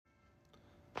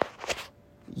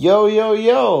Yo, yo,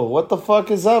 yo, what the fuck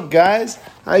is up, guys?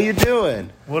 How you doing?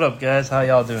 What up, guys? How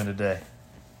y'all doing today?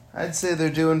 I'd say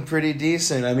they're doing pretty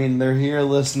decent. I mean, they're here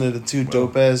listening to two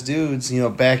dope-ass dudes,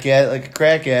 back at it like a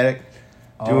crack addict,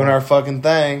 doing our fucking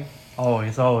thing.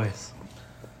 Always.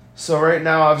 So right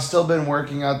now, I've still been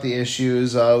working out the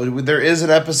issues. There is an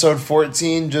episode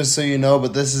 14, just so you know,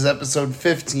 but this is episode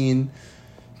 15.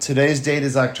 Today's date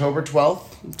is October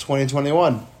 12th,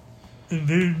 2021.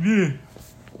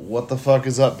 What the fuck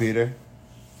is up, Peter?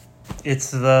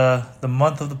 It's the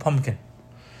month of the pumpkin.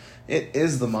 It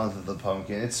is the month of the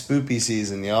pumpkin. It's spoopy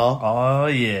season, y'all. Oh,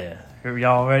 yeah. Are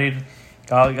y'all ready?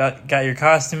 Got your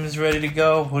costumes ready to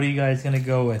go? What are you guys going to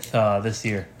go with this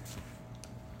year?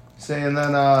 And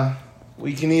then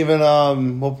we can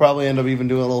even, we'll probably end up even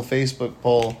doing a little Facebook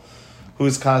poll.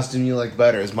 Whose costume you like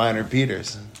better, is mine or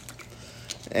Peter's?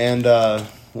 And,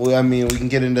 we can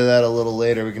get into that a little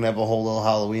later. We can have a whole little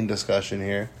Halloween discussion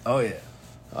here. Oh, yeah.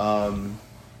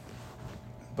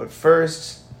 But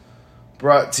first,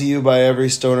 brought to you by Every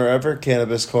Stoner Ever,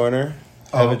 Cannabis Corner.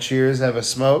 Have a cheers, have a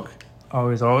smoke.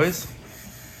 Always.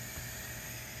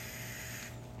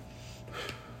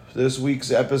 This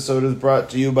week's episode is brought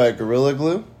to you by Gorilla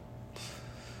Glue.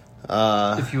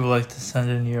 If you would like to send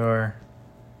in your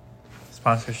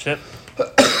sponsorship.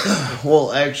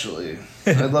 Well, actually,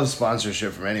 I'd love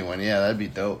sponsorship from anyone. Yeah, that'd be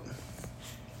dope.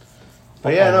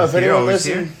 But yeah, no, if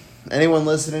anyone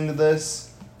listening to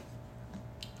this,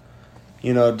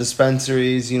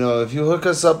 dispensaries, if you hook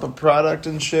us up a product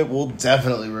and shit, we'll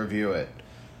definitely review it.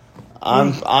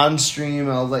 On stream,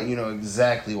 I'll let you know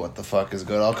exactly what the fuck is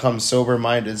good. I'll come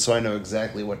sober-minded so I know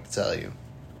exactly what to tell you.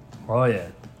 Oh, yeah.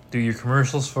 Do your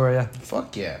commercials for you.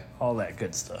 Fuck yeah. All that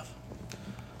good stuff.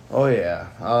 Oh, yeah.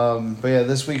 But yeah,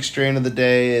 this week's strain of the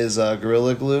day is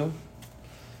Gorilla Glue.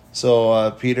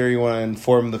 So, Peter, you want to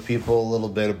inform the people a little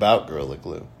bit about Gorilla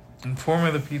Glue?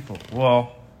 Informing the people.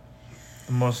 Well,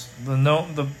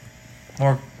 the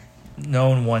more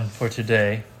known one for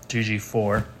today,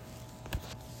 GG4.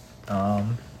 Oh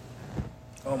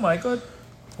my god.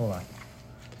 Hold on.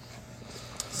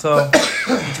 So,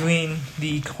 between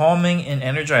the calming and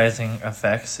energizing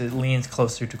effects, it leans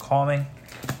closer to calming.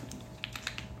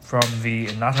 From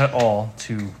the not at all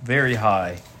to very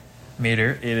high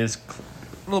meter, it is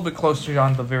a little bit closer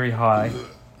on the very high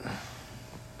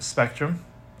spectrum.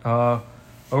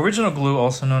 Original Glue,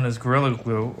 also known as Gorilla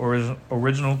Glue, or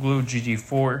Original Glue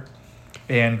GG4,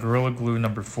 and Gorilla Glue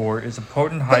number 4, is a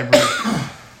potent hybrid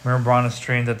marijuana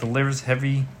strain that delivers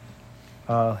heavy-handed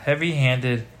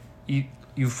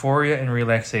euphoria and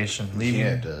relaxation,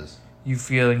 leaving you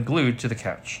feeling glued to the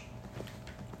couch.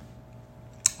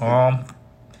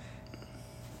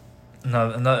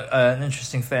 An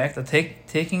interesting fact,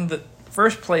 taking the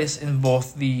first place in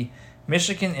both the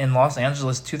Michigan and Los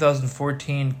Angeles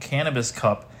 2014 Cannabis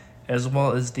Cup, as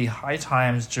well as the High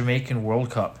Times Jamaican World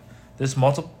Cup. This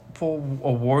multiple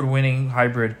award-winning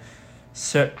hybrid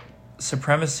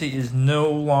supremacy is no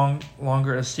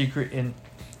longer a secret, and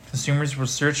consumers will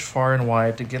search far and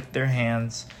wide to get their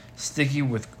hands sticky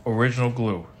with Original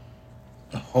Glue.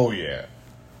 Oh, yeah.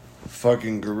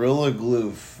 Fucking Gorilla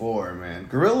Glue 4, man.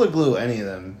 Gorilla Glue, any of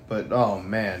them. But, oh,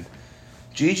 man.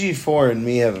 GG4 and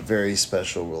me have a very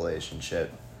special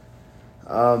relationship.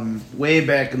 Way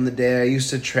back in the day, I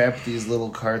used to trap these little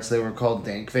carts. They were called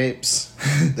dank vapes.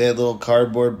 They had little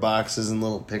cardboard boxes and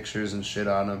little pictures and shit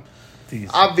on them.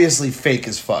 Obviously fake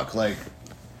as fuck. Like,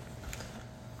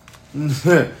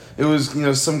 it was,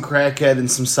 some crackhead in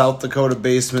some South Dakota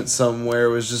basement somewhere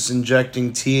was just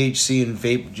injecting THC and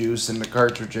vape juice into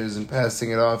cartridges and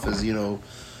passing it off as,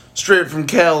 straight from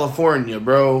California,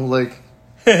 bro. Like,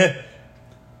 a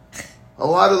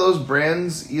lot of those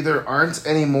brands either aren't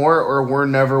anymore or were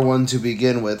never one to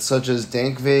begin with, such as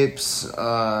dank vapes.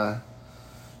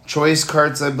 Choice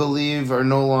carts, I believe, are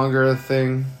no longer a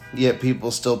thing, yet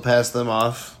people still pass them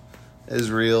off as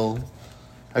real.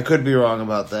 I could be wrong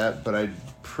about that, but I'm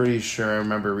pretty sure I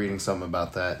remember reading something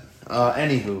about that.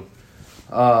 Anywho.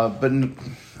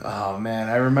 Oh man,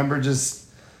 I remember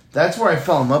that's where I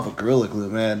fell in love with Gorilla Glue,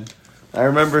 man. I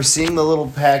remember seeing the little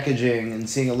packaging and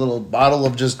seeing a little bottle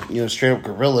of just, straight up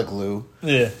Gorilla Glue.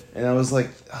 Yeah. And I was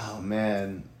like, oh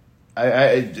man.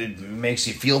 It makes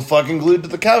you feel fucking glued to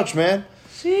the couch, man.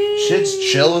 Jeez. Shit's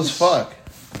chill as fuck.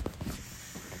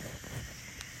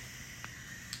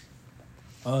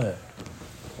 Oh yeah.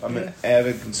 I'm an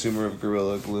avid consumer of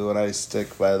Gorilla Glue, and I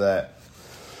stick by that.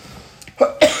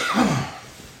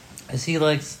 As he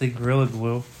likes the Gorilla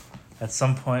Glue, at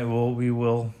some point we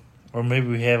will, or maybe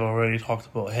we have already talked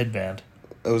about Headband.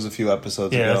 It was a few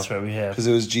episodes ago. Yeah, that's right. We have. Because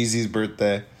it was Jeezy's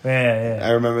birthday. Yeah.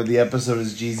 I remember the episode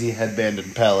is Jeezy headband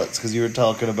and pallets because you were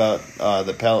talking about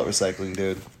the pallet recycling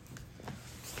dude.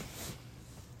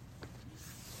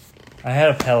 I had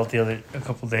a pallet a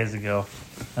couple days ago,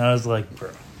 and I was like,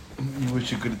 bro. You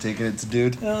wish you could have taken it to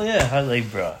dude. Hell yeah, I was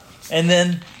like, bro. And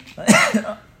then,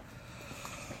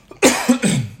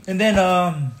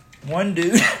 one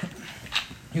dude,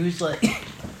 he was like,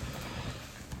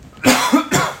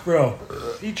 bro,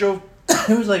 he drove.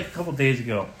 It was like a couple days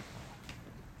ago.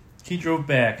 He drove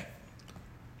back,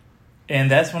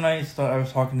 and that's when I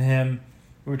was talking to him.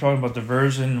 We were talking about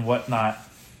diversion and whatnot,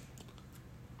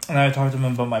 and I talked to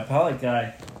him about my pallet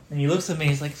guy, and he looks at me.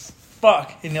 He's like,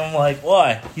 "Fuck," and I'm like,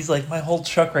 "Why?" He's like, "My whole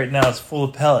truck right now is full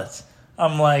of pellets."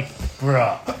 I'm like,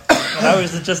 "Bruh," and I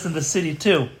was just in the city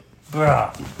too,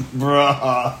 bruh.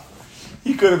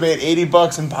 You could have made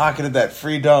 $80 and pocketed that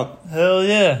free dump. Hell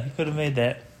yeah, you could have made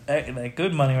that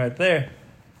good money right there.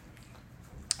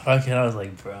 Okay, I was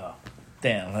like, bro,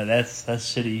 damn, that's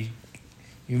shitty.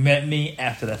 You met me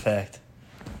after the fact.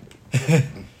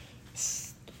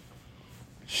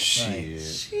 Shit.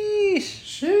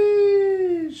 Sheesh.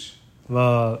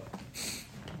 But,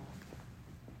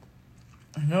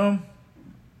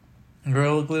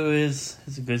 Gorilla Glue is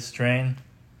a good strain.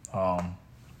 I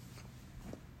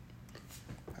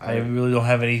really don't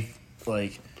have any,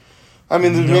 like,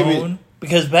 maybe...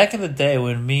 Because back in the day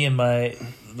when me and one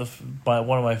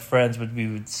of my friends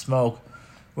would smoke,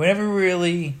 we never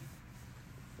really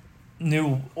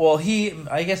knew. Well,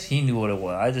 I guess he knew what it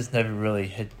was. I just never really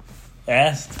had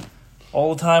asked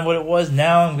all the time what it was.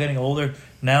 Now I'm getting older.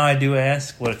 Now I do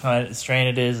ask what kind of strain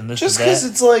it is and this just and that. because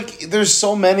it's like there's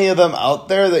so many of them out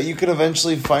there that you can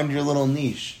eventually find your little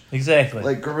niche. Exactly.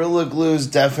 Like Gorilla Glue is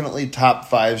definitely top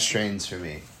 5 strains for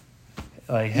me.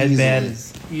 Like Headband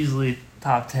is easily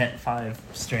top 5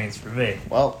 strains for me.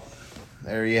 Well,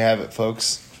 there you have it,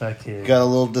 folks. Fuck yeah. Got a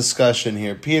little discussion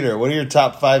here. Peter, what are your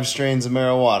top 5 strains of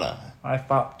marijuana? My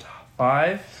top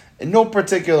 5? In no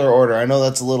particular order. I know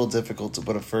that's a little difficult to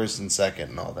put a first and second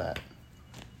and all that.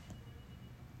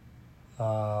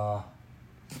 I'm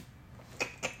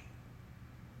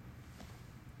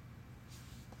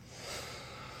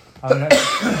going to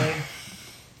say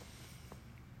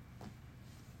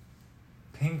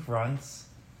Pink Runts.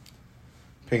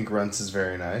 Pink Runts is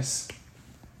very nice.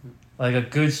 Like a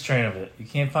good strain of it. You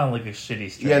can't find like a shitty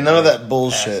strain. Yeah, none of that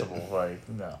bullshit. Passable. Like,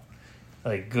 no.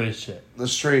 Like good shit. The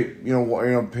straight,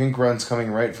 Pink Runts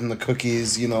coming right from the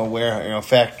cookies,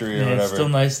 factory or whatever. It's still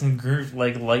nice and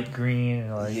like light green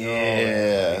and like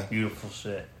like beautiful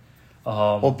shit.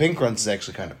 Well, Pink Runts is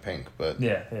actually kind of pink, but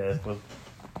yeah,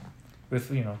 with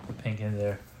the pink in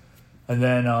there, and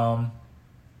then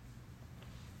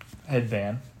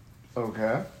Headband.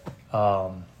 Okay.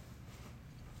 Well,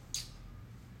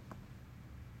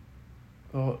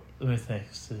 let me think.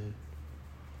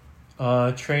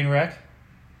 Trainwreck.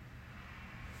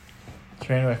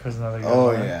 Trainwreck was another good one.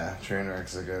 Oh, yeah.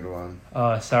 Trainwreck's a good one.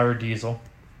 Sour Diesel.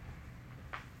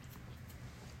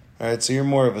 All right, so you're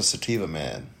more of a sativa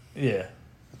man. Yeah.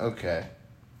 Okay.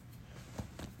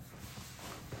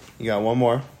 You got one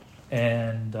more?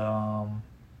 And, I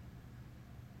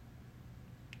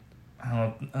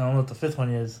don't know what the 5th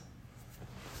one is.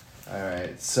 All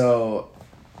right, so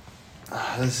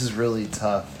this is really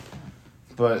tough.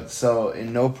 But, so,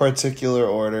 in no particular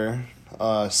order,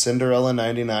 Cinderella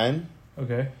 99.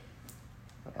 Okay.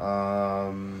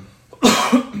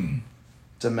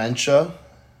 Dementia.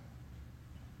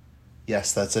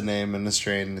 Yes, that's a name and a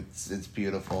strain. It's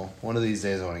beautiful. One of these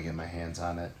days I want to get my hands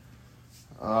on it.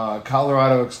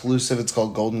 Colorado exclusive. It's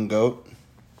called Golden Goat.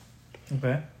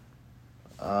 Okay.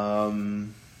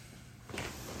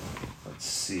 Let's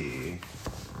see.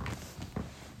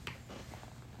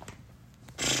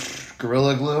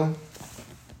 Gorilla Glue.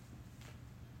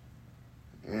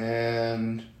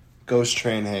 And Ghost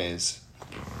Train Haze.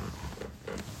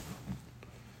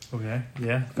 Okay,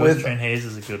 yeah. Ghost Train Haze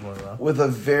is a good one, though.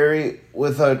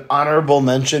 With an honorable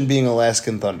mention being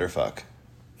Alaskan Thunderfuck.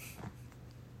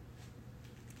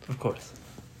 Of course.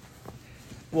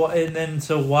 Well, and then,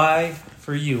 so why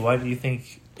do you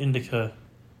think indica?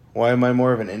 Why am I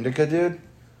more of an indica dude?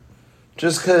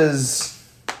 Just because,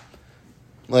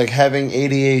 like, having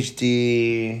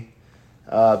ADHD,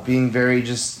 being very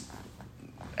just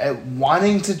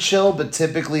wanting to chill, but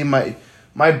typically my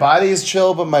body is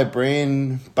chill, but my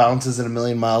brain bounces at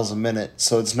 1,000,000 miles a minute.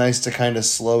 So it's nice to kind of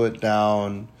slow it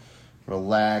down,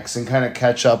 relax, and kind of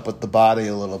catch up with the body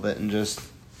a little bit and just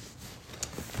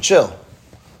chill.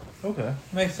 Okay,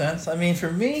 makes sense. I mean,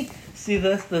 for me, see,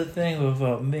 that's the thing with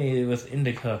me with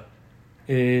indica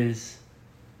is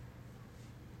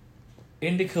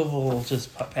indica will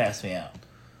just pass me out.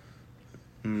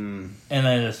 Hmm. And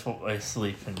I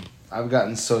sleep and... I've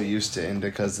gotten so used to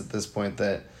indicas at this point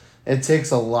that it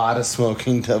takes a lot of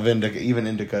smoking of indica, even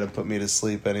indica, to put me to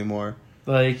sleep anymore.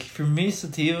 Like, for me,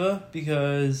 sativa,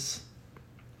 because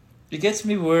it gets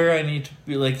me where I need to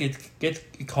be, like,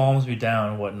 it calms me down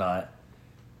and whatnot.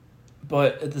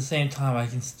 But at the same time, I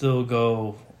can still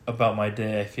go about my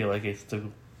day. I feel like I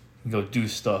still can go do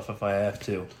stuff if I have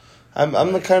to.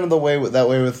 I'm the kind of that way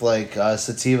with like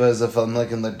sativas if I'm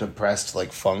like in the depressed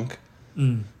like funk.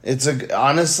 Mm.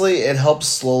 Honestly, it helps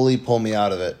slowly pull me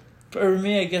out of it. For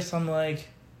me, I guess I'm like...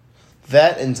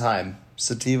 That and time.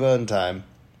 Sativa and time.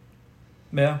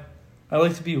 Yeah. I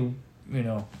like to be,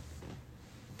 I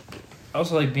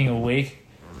also like being awake.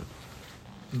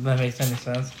 If that makes any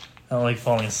sense. I don't like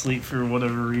falling asleep for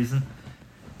whatever reason.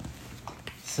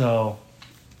 So,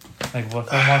 like, if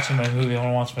I'm watching my movie, I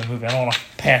want to watch my movie. I don't want to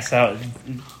pass out.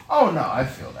 Oh, no, I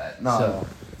feel that. No.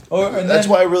 That's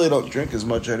why I really don't drink as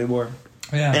much anymore.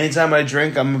 Yeah. Anytime I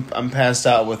drink, I'm passed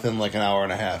out within like an hour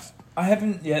and a half. I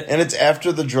haven't yet. And it's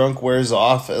after the drunk wears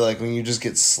off, like when you just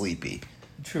get sleepy.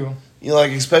 True.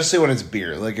 Like, especially when it's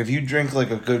beer. Like, if you drink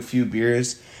like a good few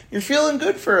beers, you're feeling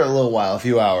good for a little while, a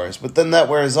few hours. But then that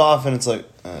wears off and it's like,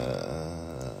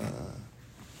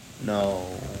 no.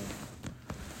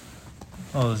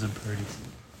 Oh, those are birdies.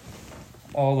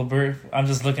 I'm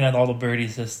just looking at all the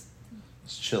birdies just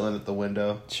chilling at the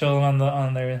window. Chilling on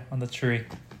the tree.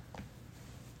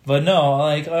 But no,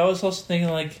 like, I was also thinking,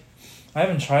 like, I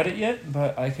haven't tried it yet,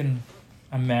 but I can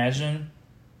imagine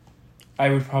I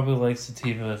would probably like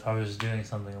sativa if I was doing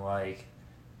something like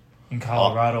in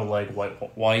Colorado, like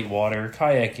white water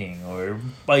kayaking or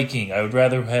biking. I'd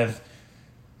rather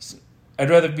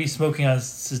be smoking on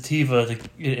sativa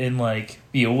and like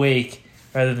be awake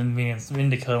rather than being some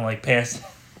indica and like pass.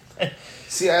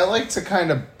 See, I like to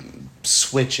kind of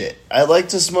switch it. I like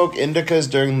to smoke indicas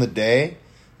during the day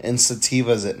and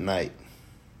sativas at night.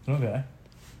 Okay.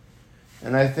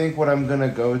 And I think what I'm going to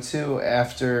go to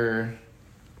after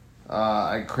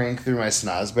I crank through my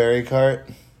Snosberry cart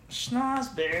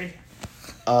Snosberry.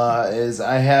 Is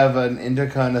I have an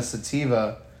indica and a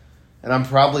sativa, and I'm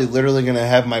probably literally going to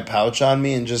have my pouch on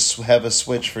me and just have a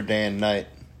switch for day and night.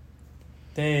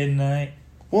 Day and night.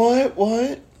 What?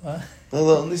 What? The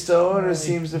lonely stoner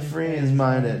seems to free his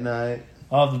mind at night.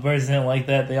 Oh, if the birds didn't like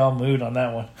that, they all mooed on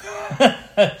that one.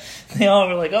 They all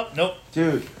were like, oh, nope.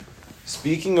 Dude,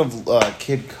 speaking of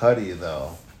Kid Cudi,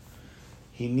 though,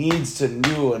 he needs to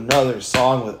do another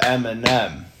song with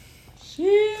Eminem.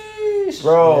 Sheesh.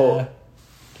 Bro, yeah.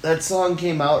 That song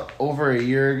came out over a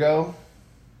year ago,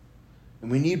 and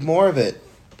we need more of it.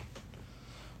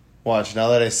 Watch, now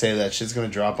that I say that, shit's gonna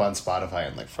drop on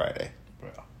Spotify on like Friday.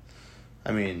 Bro.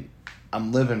 I mean,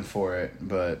 I'm living for it,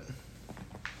 but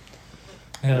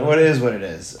Yeah. what is what it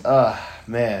is.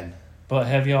 Man. But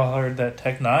have y'all heard that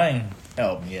Tech Nine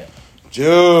album yet?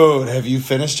 Dude, have you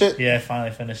finished it? Yeah, I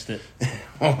finally finished it.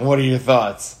 What are your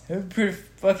thoughts? It was pretty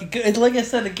fucking good. Like I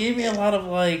said, it gave me a lot of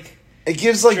like It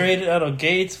gives like straight out of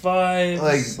Gates vibes.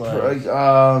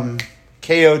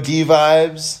 KOD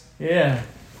vibes. Yeah.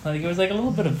 Like it was like a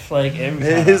little bit of like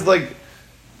everything. It is like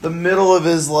the middle of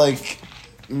his like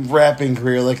rapping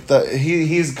career. Like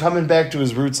he's coming back to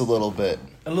his roots a little bit.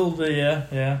 A little bit,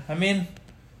 yeah. I mean,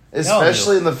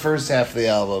 especially in the first half of the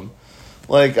album.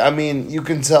 Like, I mean, you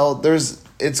can tell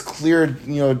it's clear,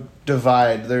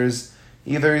 divide. There's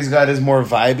either he's got his more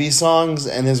vibey songs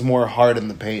and his more hard in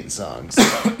the paint songs.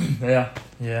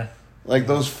 Yeah. Like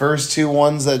those first two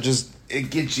ones that just,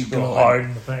 it gets you going. Hard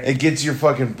in the paint. It gets your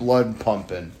fucking blood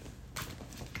pumping.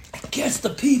 Gets the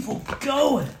people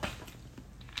going.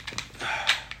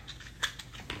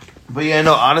 But yeah,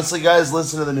 no, honestly, guys,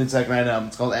 listen to the new Tech Nine album.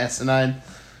 It's called Asinine.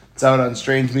 It's out on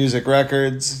Strange Music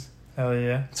Records. Hell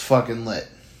yeah. It's fucking lit.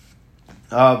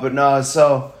 But no,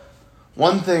 so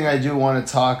one thing I do want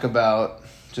to talk about,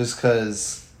 just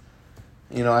because,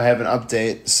 I have an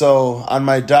update. So on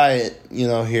my diet,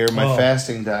 here, my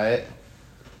fasting diet,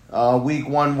 week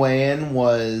 1 weigh-in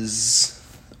was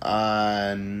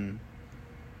on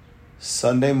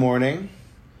Sunday morning.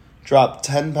 Dropped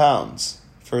 10 pounds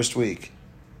first week.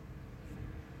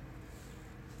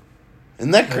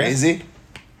 Isn't that crazy?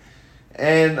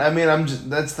 And I mean,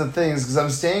 that's the thing, is because I'm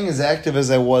staying as active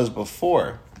as I was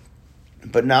before.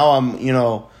 But now I'm,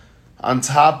 on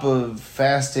top of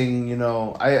fasting,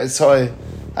 I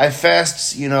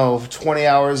fast, 20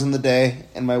 hours in the day,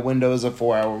 and my window is a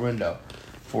 4-hour window,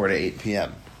 4 to 8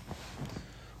 p.m.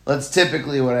 That's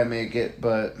typically what I make it,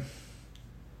 but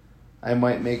I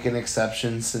might make an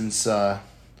exception since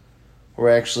we're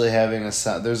actually having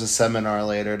there's a seminar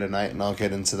later tonight, and I'll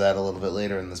get into that a little bit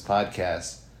later in this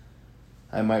podcast.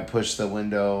 I might push the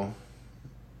window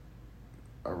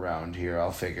around here.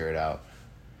 I'll figure it out.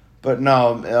 But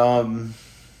no,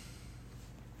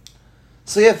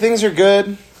 so yeah, things are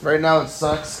good. Right now it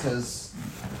sucks because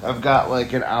I've got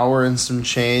like an hour and some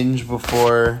change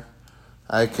before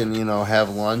I can, have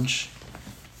lunch.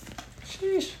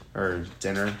 Sheesh. Or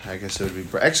dinner. I guess it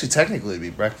would be... Actually, technically it'd be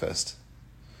breakfast.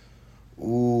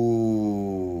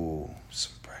 Ooh,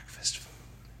 some breakfast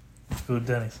food. Go to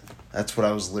Denny's. That's what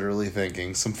I was literally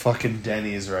thinking. Some fucking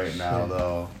Denny's right now,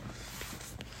 though.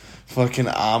 Fucking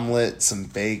omelet, some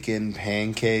bacon,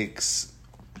 pancakes.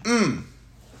 I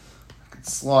could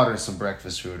slaughter some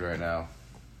breakfast food right now.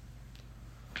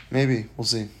 Maybe. We'll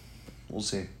see.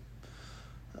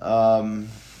 But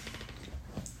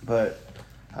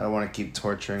I don't want to keep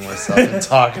torturing myself and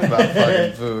talking about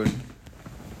fucking food.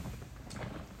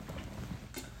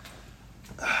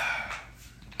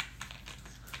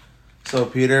 So,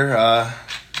 Peter,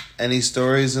 any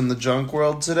stories in the junk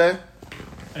world today?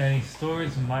 Any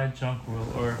stories in my junk world,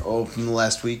 or from the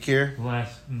last week here?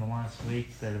 in the last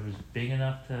week that it was big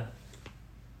enough to?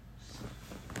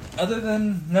 Other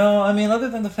than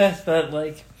the fact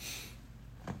that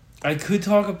I could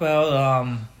talk about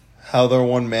how their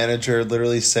one manager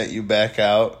literally sent you back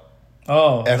out.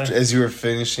 Oh, as you were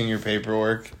finishing your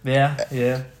paperwork.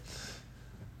 Yeah.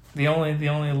 The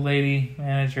only lady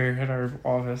manager at our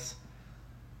office.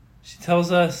 She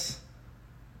tells us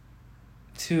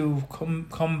to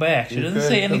come back. She doesn't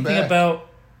say anything about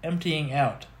emptying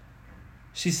out.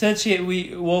 She said she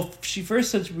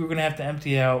first said we were gonna have to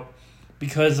empty out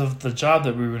because of the job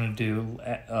that we were gonna do.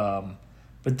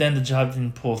 But then the job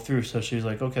didn't pull through, so she was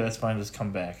like, "Okay, that's fine. Just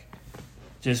come back.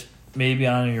 Just maybe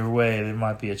on your way there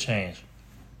might be a change,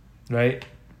 right?"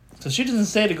 So she doesn't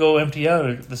say to go empty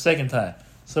out the second time.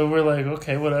 So we're like,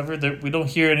 "Okay, whatever." We don't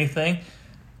hear anything.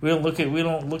 We don't look at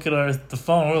the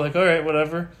phone. We're like, all right,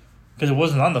 whatever, because it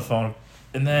wasn't on the phone.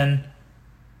 And then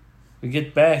we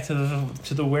get back to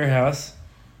the warehouse,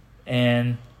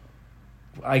 and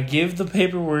I give the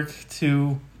paperwork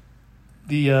to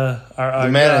the our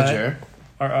manager,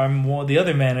 guy, the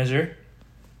other manager.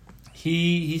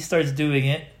 He starts doing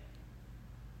it,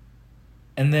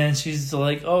 and then she's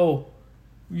like, "Oh,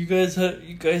 you guys,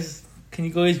 can you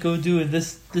guys go do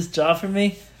this job for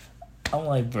me?" I'm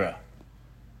like, "Bro,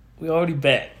 we already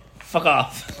bet. Fuck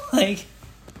off."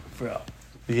 Bro.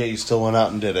 But yeah, you still went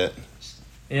out and did it.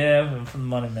 Yeah, for the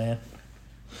money, man.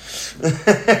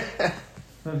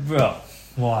 But bro,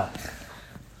 why?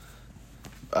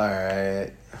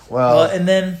 Alright. Well, and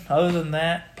then, other than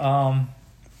that, I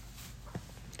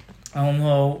don't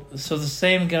know. So the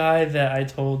same guy that I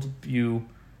told you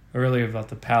earlier about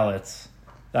the pallets,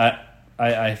 that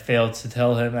I failed to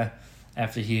tell him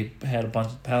after he had a bunch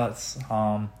of pallets,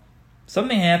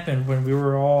 something happened when we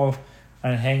were all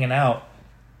hanging out.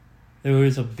 There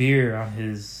was a beer on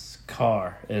his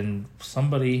car, and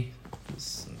somebody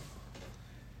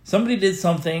did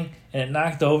something, and it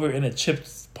knocked over, and it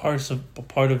chipped part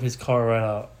of his car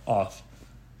right off.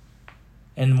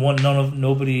 And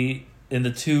nobody, and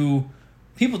the two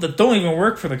people that don't even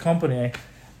work for the company,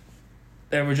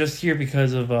 that were just here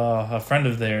because of a friend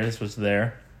of theirs was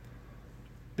there.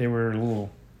 They were a little,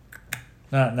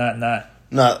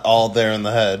 not all there in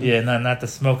the head. Yeah, not the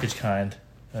smokage kind.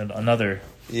 Another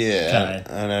kind.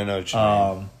 And I know what you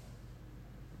mean.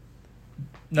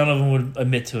 None of them would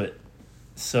admit to it.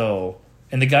 So,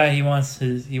 and the guy he wanted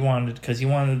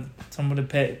someone to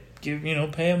pay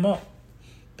him up,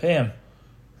 pay him.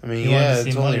 I mean, yeah,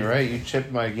 it's only right. You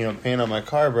chipped my paint on my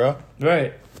car, bro.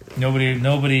 Right.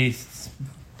 Nobody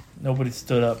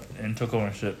stood up and took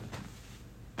ownership.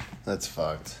 That's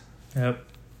fucked. Yep.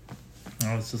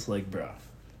 I was just like, bro.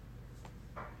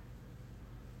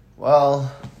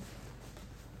 Well,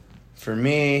 for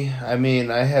me, I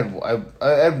mean, I had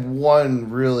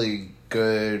one really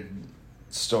good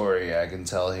story I can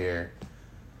tell here.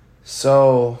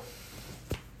 So,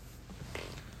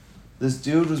 this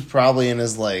dude was probably in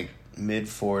his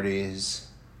mid-40s.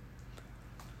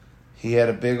 He had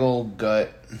a big old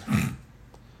gut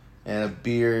and a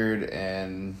beard,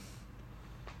 and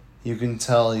you can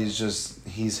tell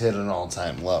he's hit an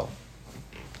all-time low.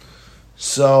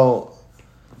 So,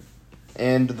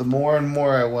 and the more and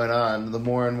more I went on, the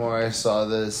more and more I saw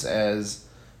this as,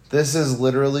 this is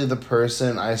literally the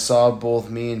person I saw both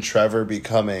me and Trevor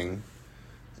becoming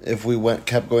if we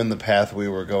kept going the path we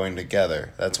were going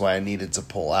together. That's why I needed to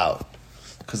pull out,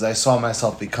 because I saw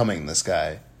myself becoming this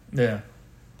guy. Yeah.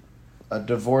 A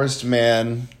divorced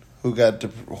man who got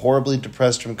horribly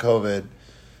depressed from COVID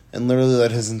and literally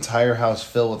let his entire house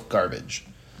fill with garbage.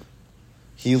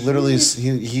 He literally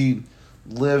he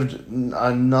lived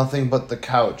on nothing but the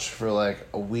couch for like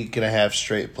a week and a half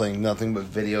straight, playing nothing but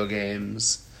video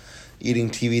games, eating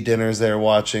TV dinners there,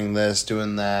 watching this,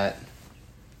 doing that.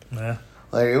 Yeah.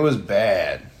 Like, it was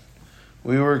bad.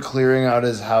 We were clearing out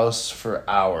his house for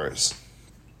hours.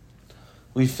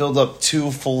 We filled up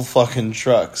 2 full fucking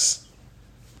trucks.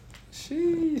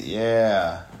 Jeez.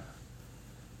 Yeah.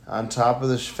 On top of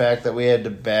the fact that we had to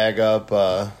bag up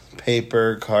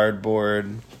paper,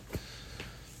 cardboard,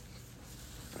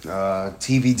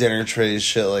 TV dinner trays,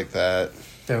 shit like that.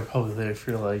 They were probably there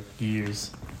for like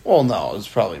years. Well, no, it was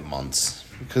probably months.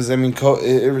 Because, I mean,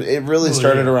 it really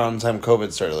started around the time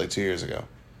COVID started, like 2 years ago.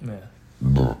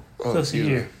 Yeah. Close a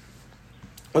year.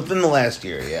 Within the last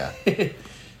year, yeah.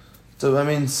 So, I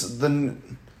mean, some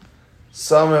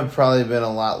have probably been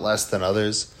a lot less than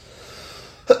others.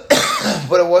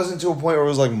 But it wasn't to a point where it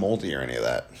was, like, moldy or any of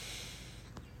that.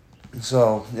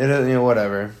 So,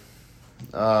 whatever.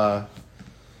 And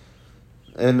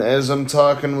as I'm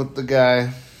talking with the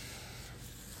guy,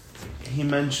 he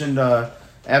mentioned,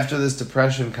 after this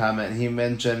depression comment, he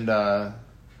mentioned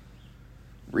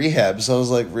rehab. So I was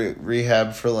like,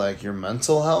 rehab for like your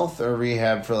mental health or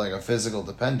rehab for like a physical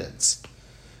dependence?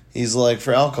 He's like,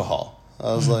 for alcohol.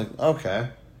 I was like, okay.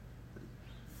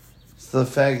 So the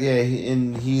fact, yeah,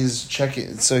 he's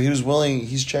checking, so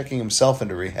he's checking himself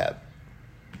into rehab.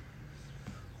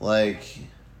 Like,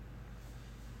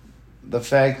 the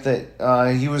fact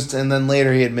that he was, and then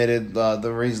later he admitted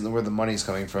the reason where the money's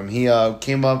coming from. He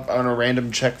came up on a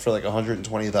random check for like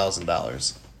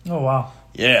 $120,000. Oh wow!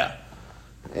 Yeah,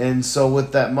 and so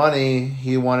with that money,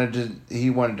 he wanted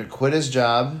to quit his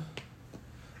job.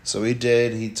 So he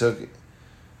did.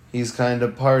 He's kind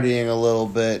of partying a little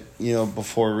bit,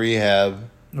 before rehab.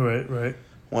 Right.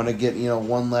 Want to get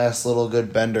one last little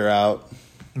good bender out.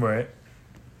 Right.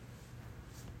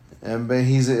 But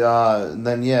he's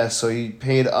so he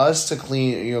paid us to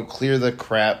clear the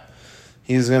crap.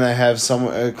 He's gonna have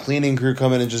a cleaning crew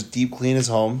come in and just deep clean his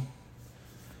home,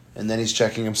 and then he's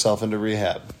checking himself into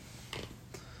rehab.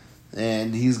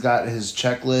 And he's got his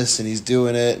checklist and he's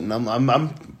doing it, and I'm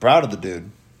proud of the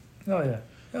dude. Oh yeah,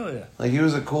 hell yeah! Like, he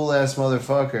was a cool ass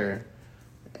motherfucker,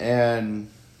 and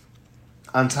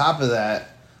on top of that,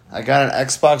 I got an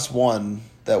Xbox One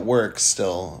that works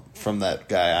still from that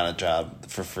guy on a job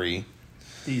for free.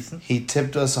 Decent. He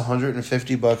tipped us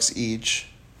 $150 each.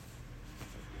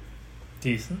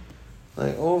 Decent.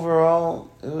 Like, overall,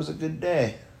 it was a good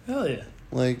day. Hell yeah.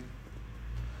 Like,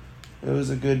 it was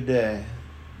a good day.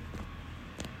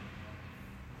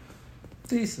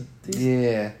 Decent.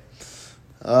 Yeah.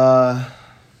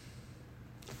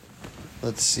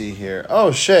 Let's see here.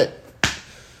 Oh, shit.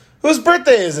 Whose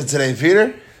birthday is it today,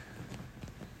 Peter?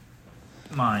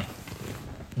 Mine.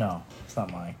 No, it's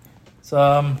not mine. It's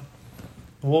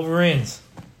Wolverines.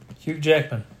 Hugh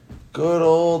Jackman. Good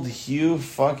old Hugh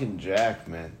fucking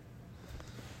Jackman.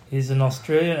 He's an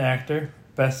Australian actor,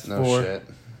 best No for shit.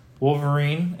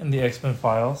 Wolverine in the X-Men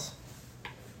files.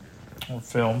 Or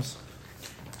films.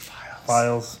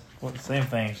 Files. Well, same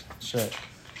thing. Shit.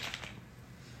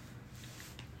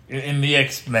 In the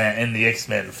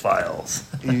X-Men files.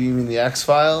 You mean the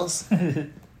X-Files?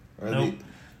 Nope.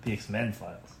 The X-Men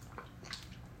files.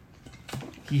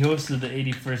 He hosted the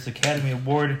 81st Academy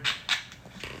Award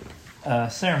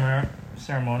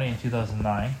ceremony in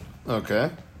 2009. Okay.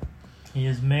 He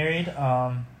is married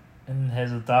and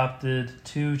has adopted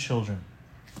 2 children.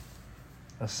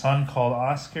 A son called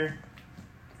Oscar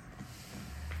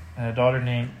and a daughter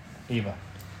named Ava.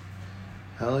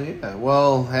 Hell yeah.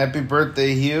 Well, happy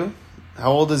birthday, Hugh.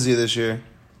 How old is he this year?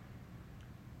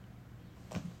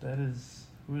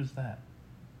 Who is that?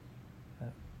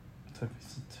 That took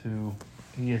us to...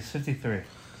 He is 53.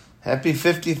 Happy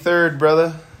 53rd,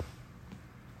 brother.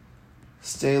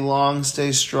 Stay long,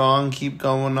 stay strong, keep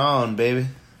going on, baby.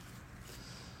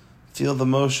 Feel the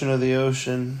motion of the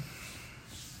ocean.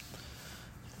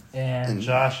 And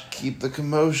Josh... Keep the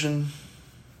commotion.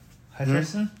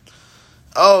 Hutcherson?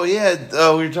 Oh, yeah.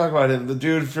 Oh, we were talking about him. The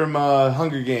dude from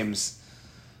Hunger Games.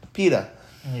 PETA.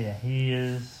 Yeah, he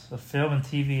is a film and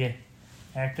TV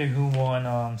actor who won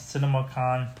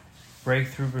CinemaCon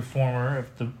Breakthrough Performer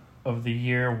of the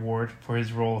Year award for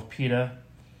his role of PETA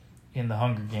in the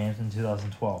Hunger Games in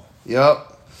 2012.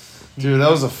 Yep. Dude, that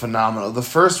was a phenomenal... The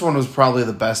first one was probably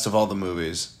the best of all the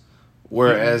movies,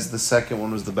 whereas the second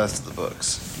one was the best of the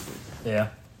books. Yeah.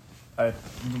 I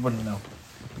wouldn't know.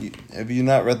 Have you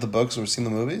not read the books or seen the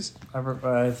movies?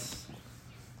 I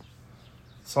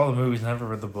saw the movies, never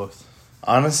read the books.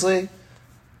 Honestly,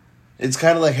 It's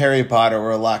kind of like Harry Potter,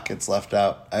 where a lot gets left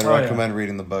out. I'd Oh, yeah. recommend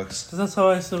reading the books. Because that's how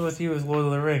I stood with you with Lord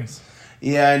of the Rings.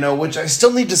 Yeah, I know, which I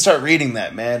still need to start reading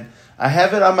that, man. I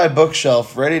have it on my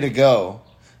bookshelf, ready to go.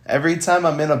 Every time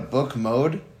I'm in a book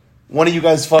mode, one of you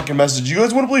guys fucking message, you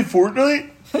guys want to play Fortnite?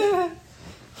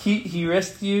 He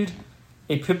rescued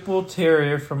a pit bull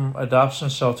terrier from adoption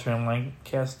shelter in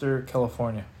Lancaster,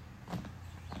 California.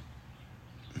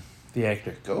 The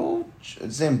actor. Go,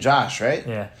 his name Josh, right?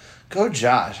 Yeah. Go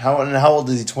Josh. How old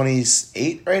is he?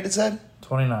 28, right, it said?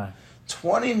 29.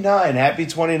 29. Happy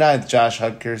 29th, Josh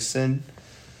Hutcherson.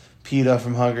 PETA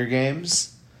from Hunger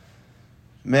Games.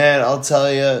 Man, I'll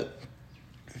tell you.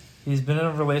 He's been in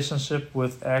a relationship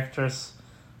with actress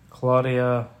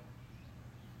Claudia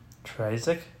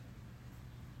Trizic.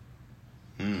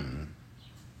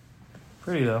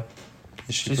 Pretty, though.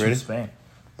 Is she She's pretty? from Spain.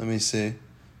 Let me see.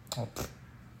 Oh.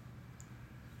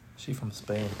 She's from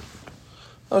Spain.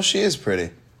 Oh, she is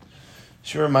pretty.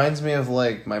 She reminds me of,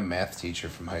 like, my math teacher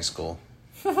from high school.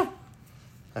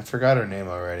 I forgot her name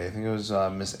already. I think it was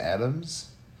Miss Adams.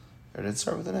 Or did it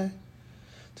start with an A?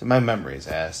 So my memory's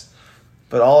ass.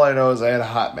 But all I know is I had a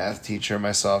hot math teacher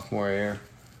my sophomore year.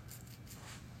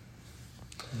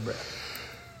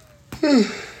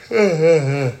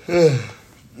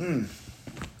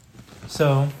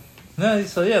 So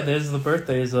yeah, there's the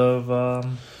birthdays of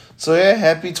So yeah,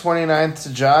 happy 29th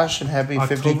to Josh and happy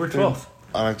October 53rd 12th.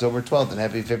 on October 12th and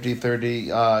happy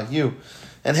 53rd you.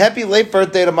 And happy late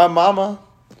birthday to my mama.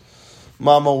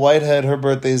 Mama Whitehead, her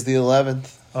birthday is the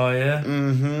 11th. Oh yeah.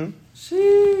 Mm-hmm.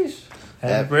 Sheesh.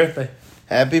 Happy birthday.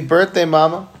 Happy birthday,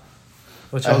 mama.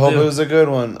 What I y'all hope do? it was a good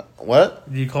one.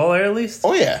 What? Do you call her at least?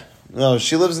 Oh yeah. No,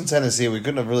 she lives in Tennessee. We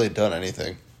couldn't have really done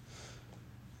anything.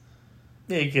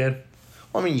 Yeah, you can.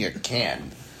 Well, I mean, you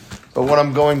can. But when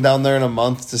I'm going down there in a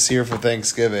month to see her for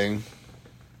Thanksgiving,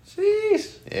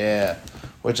 Sheesh. yeah.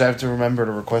 Which I have to remember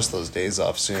to request those days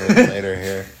off sooner than later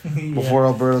here. Yeah. Before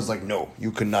Alberto's like, no,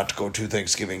 you cannot go to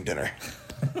Thanksgiving dinner.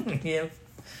 Yeah.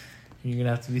 You're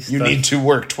gonna have to be stuck. You need to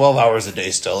work 12 hours a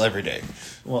day still, every day.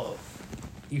 Well,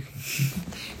 you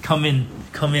come in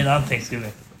on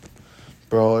Thanksgiving.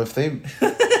 Bro, if they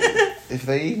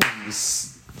even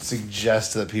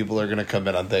suggest that people are going to come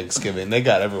in on Thanksgiving, they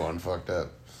got everyone fucked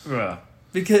up. Bruh.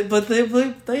 But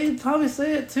they probably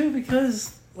say it too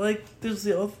because like there's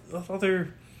the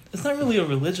other. It's not really a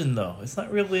religion though. It's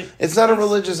not really. It's not a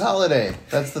religious holiday.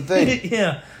 That's the thing.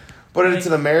 Yeah. But it's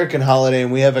an American holiday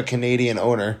and we have a Canadian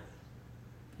owner.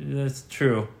 That's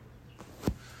true.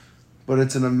 But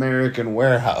it's an American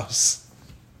warehouse.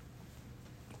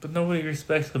 But nobody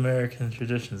respects American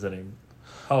traditions anymore.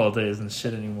 Holidays and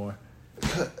shit anymore.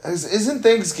 Isn't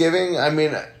Thanksgiving, I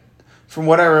mean, from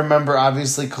what I remember,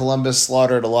 obviously Columbus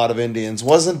slaughtered a lot of Indians.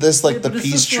 Wasn't this like the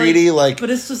peace treaty?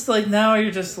 But it's just like now you're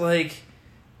just like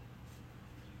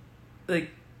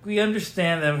we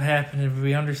understand that happened and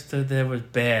we understood that it was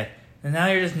bad. And now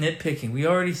you're just nitpicking. We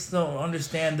already still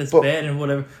understand that's bad and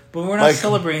whatever, but we're not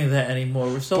celebrating that anymore.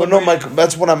 We're celebrating. But no,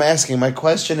 that's what I'm asking. My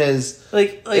question is,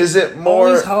 is it more?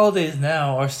 All these holidays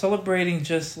now are celebrating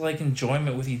just like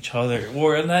enjoyment with each other,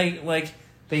 or a night like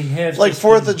they have like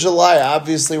 4th of July.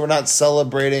 Obviously, we're not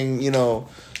celebrating.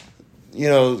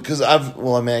 Because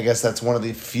I guess that's one of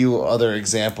the few other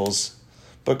examples.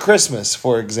 But Christmas,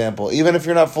 for example, even if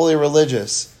you're not fully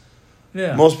religious,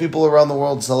 most people around the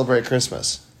world celebrate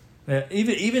Christmas. Yeah,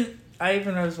 I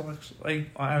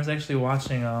was actually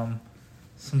watching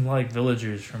some like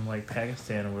villagers from like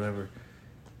Pakistan or whatever,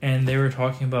 and they were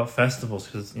talking about festivals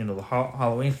because the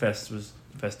Halloween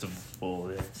festival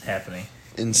that's happening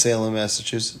in Salem,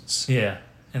 Massachusetts. Yeah,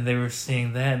 and they were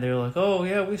seeing that, and they were like, "Oh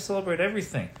yeah, we celebrate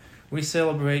everything. We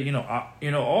celebrate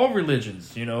all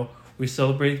religions. We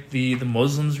celebrate the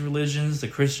Muslims' religions, the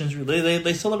Christians.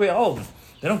 They celebrate all of them.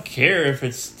 They don't care if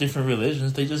it's different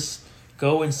religions. They just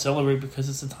go and celebrate because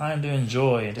it's a time to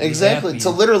enjoy and to exactly,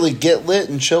 to literally get lit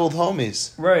and chill with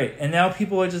homies. Right, and now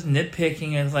people are just nitpicking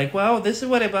and it's like, well, this is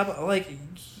what it like.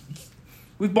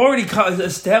 We've already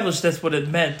established that's what it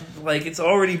meant. Like it's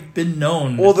already been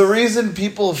known. Well, the reason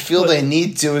people feel they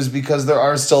need to is because there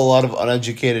are still a lot of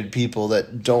uneducated people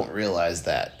that don't realize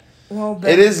that. Well,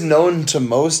 it is known to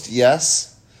most,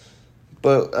 yes,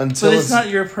 but it's not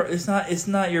your it's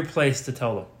not your place to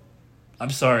tell them. I'm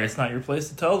sorry, it's not your place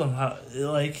to tell them how,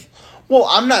 like... Well,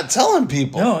 I'm not telling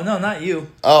people. No, not you.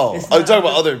 Oh, I'm talking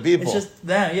about other people. It's just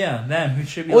them who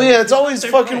should be... Well, yeah, it's always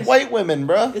fucking white women,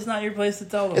 bro. It's not your place to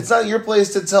tell them. It's not your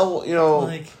place to tell,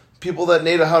 people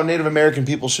that how Native American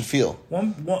people should feel.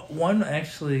 One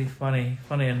actually, funny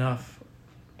enough,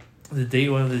 one of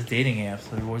those dating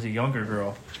apps, there was a younger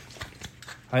girl.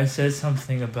 I said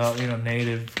something about,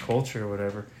 native culture or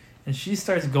whatever. and she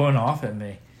starts going off at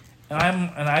me, and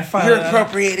I finally You're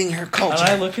appropriating her culture. And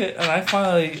I look at and I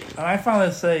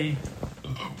finally say,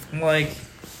 I'm like,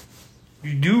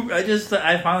 you do.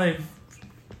 I finally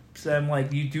said, I'm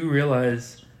like, you do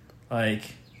realize, like,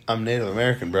 I'm Native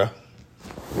American, bro.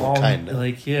 Kinda.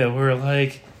 Like, yeah, we're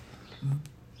like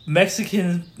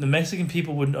Mexican. The Mexican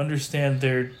people would understand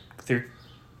their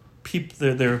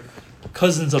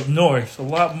cousins up north a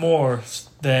lot more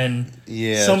than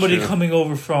somebody coming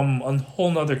over from a whole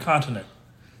nother continent.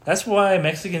 That's why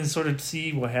Mexicans sort of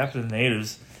see what happened to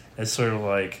natives as sort of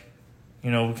like,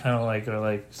 kind of like are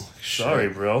like, sorry,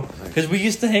 bro, because we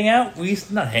used to hang out. We used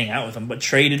to not hang out with them, but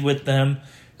traded with them.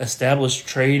 Established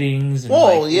tradings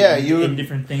and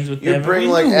different things with them. You'd bring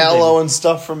like aloe and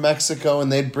stuff from Mexico,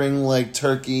 and they'd bring like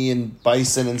turkey and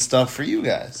bison and stuff for you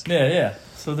guys. Yeah.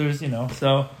 So there's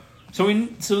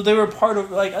so they were part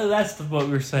of, like, that's what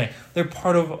we were saying. They're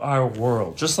part of our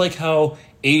world, just like how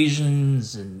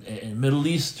Asians and Middle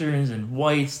Easterns and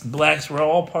whites and blacks were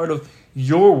all part of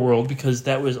your world because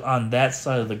that was on that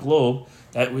side of the globe.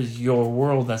 That was your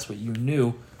world. That's what you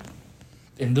knew.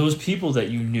 And those people that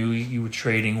you knew you were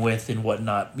trading with and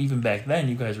whatnot, even back then,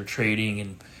 you guys were trading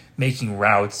and making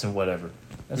routes and whatever.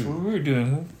 That's what we were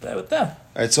doing with them. All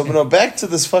right, so back to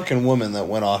this fucking woman that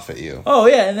went off at you. Oh,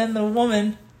 yeah, and then the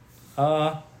woman,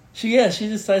 she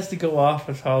decides to go off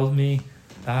and tells me,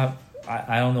 I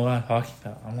don't know what I'm talking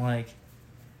about. I'm like,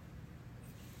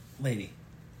 lady,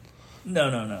 no.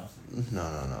 No.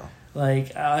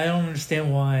 Like, I don't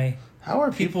understand why... How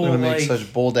are people going to make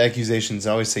such bold accusations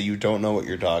and always say you don't know what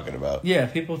you're talking about? Yeah,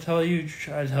 people try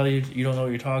to tell you you don't know what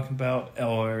you're talking about,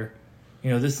 or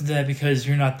this and that because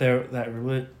you're not there that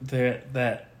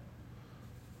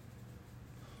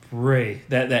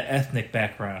ethnic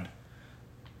background.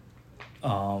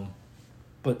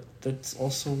 But that's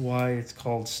also why it's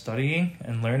called studying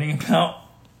and learning about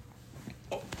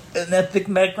an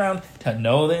ethnic background, to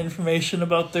know the information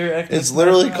about their ethnic It's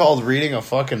literally background. called reading a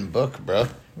fucking book, bro.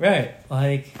 Right,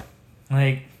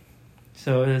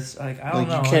 so it's like, I don't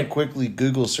know. You can't quickly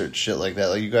Google search shit like that.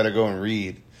 Like, you gotta go and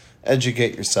read.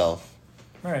 Educate yourself.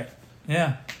 Right,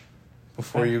 yeah.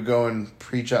 Before you go and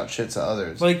preach out shit to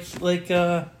others. Like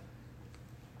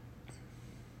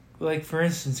for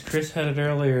instance, Chris had it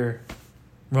earlier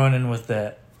running with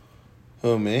that.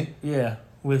 Who, me? Yeah,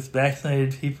 with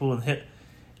vaccinated people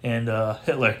and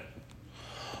Hitler.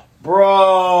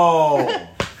 Bro!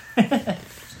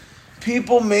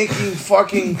 People making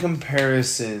fucking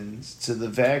comparisons to the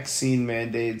vaccine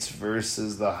mandates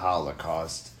versus the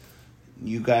Holocaust.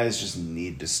 You guys just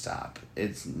need to stop.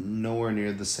 It's nowhere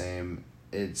near the same.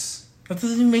 That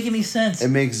doesn't even make any sense. It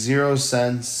makes zero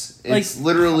sense. It's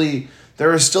literally...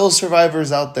 There are still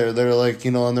survivors out there that are like,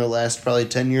 on their last probably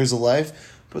 10 years of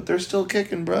life, but they're still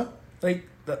kicking, bro. The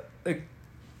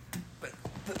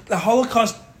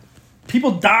Holocaust,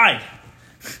 people died.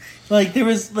 Like, there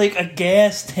was like a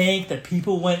gas tank that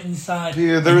people went inside.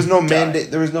 Yeah, there was no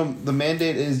mandate. The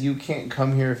mandate is you can't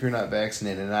come here if you're not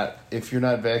vaccinated. If you're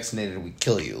not vaccinated, we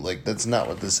kill you. Like, that's not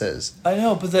what this is. I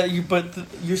know,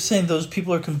 you're saying those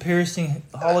people are comparing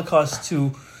the Holocaust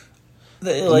to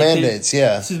the mandates.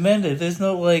 Yeah, to the mandate. There's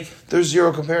no There's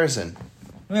zero comparison.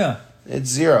 Yeah, it's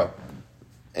zero.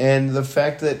 And the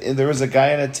fact that there was a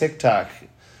guy on a TikTok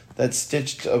that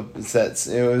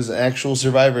it was an actual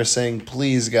survivor saying,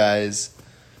 please, guys,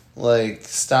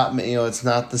 stop me. It's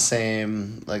not the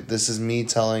same. This is me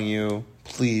telling you,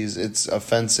 please, it's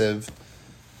offensive.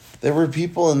 There were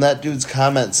people in that dude's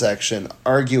comment section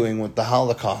arguing with the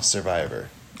Holocaust survivor.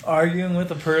 Arguing with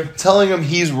the person. Telling him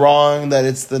he's wrong, that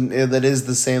that is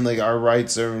the same, our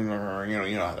rights are,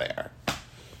 you know how they are.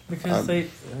 Because I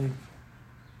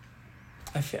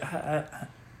feel,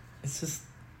 it's just...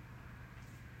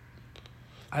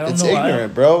 It's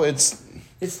ignorant, bro. It's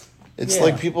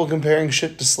like people comparing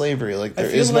shit to slavery. There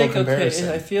is no comparison.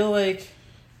 I feel like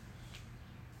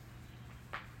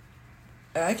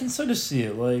I can sort of see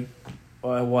it,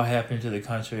 what happened to the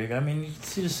country. I mean, you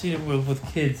can see it with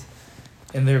kids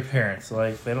and their parents.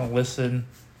 They don't listen.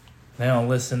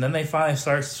 Then they finally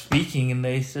start speaking, and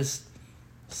they just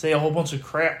say a whole bunch of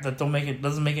crap that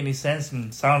doesn't make any sense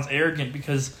and sounds arrogant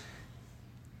because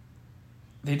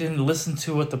they didn't listen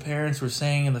to what the parents were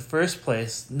saying in the first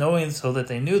place, knowing so that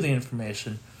they knew the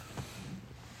information.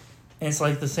 And it's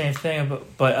the same thing,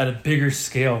 but at a bigger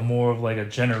scale, more of a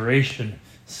generation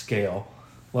scale.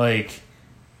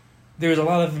 There's a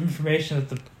lot of information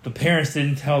that the parents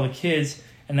didn't tell the kids,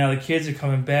 and now the kids are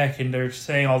coming back and they're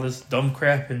saying all this dumb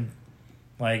crap, and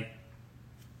it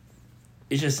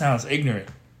just sounds ignorant.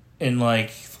 And right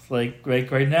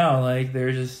now,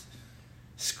 they're just,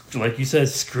 like you said,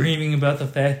 screaming about the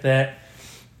fact that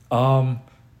they're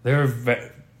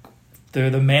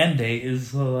the mandate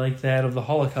is like that of the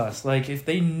Holocaust. Like if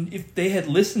they had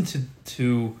listened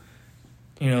to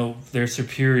their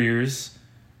superiors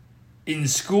in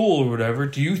school or whatever,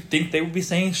 do you think they would be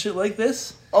saying shit like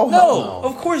this? Oh no,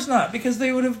 of course not, because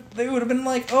they would have been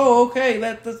like, oh, okay,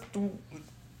 that's.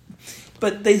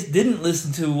 But they didn't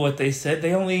listen to what they said.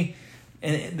 They only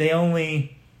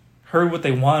heard what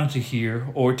they wanted to hear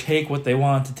or take what they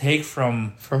wanted to take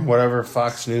from whatever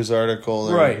Fox News article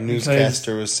or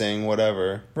newscaster was saying,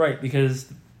 whatever. Right,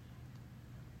 because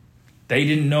they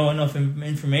didn't know enough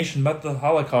information about the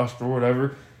Holocaust or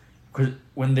whatever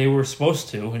when they were supposed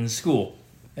to in school.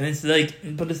 And it's like,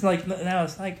 but it's like now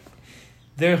it's like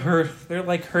they're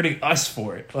like hurting us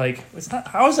for it. Like, it's not.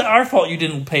 How is it our fault you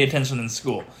didn't pay attention in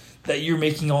school? That you're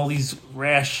making all these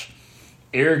rash,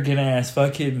 arrogant ass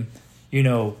fucking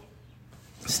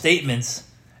statements,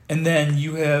 and then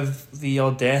you have the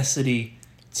audacity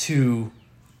to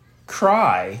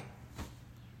cry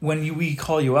when we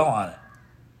call you out on it.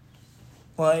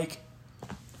 Like,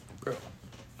 bro,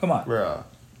 come on, bro,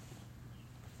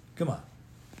 come on.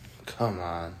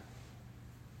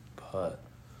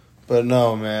 But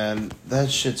no, man,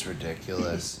 that shit's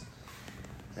ridiculous,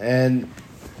 and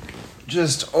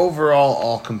just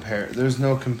overall, there's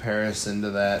no comparison to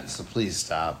that. So please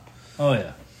stop. Oh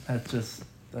yeah, that's it's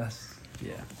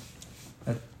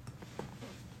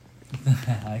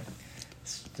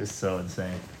just so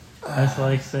insane. That's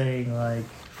like saying like.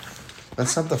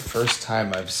 That's not the first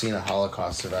time I've seen a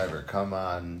Holocaust survivor come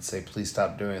on and say, please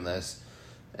stop doing this.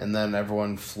 And then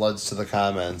everyone floods to the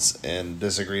comments and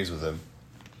disagrees with him.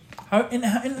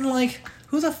 And like,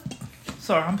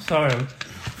 I'm sorry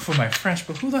for my French,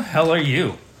 but who the hell are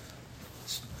you?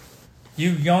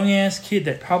 You young-ass kid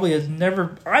that probably I've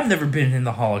never been in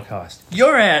the Holocaust.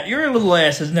 Your little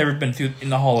ass has never been in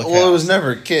the Holocaust. Well, it was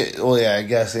never a kid. Well, yeah, I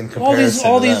guess in comparison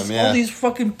to them, yeah. All these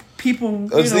fucking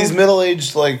people. It was these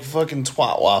middle-aged, like, fucking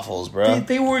twat waffles, bro.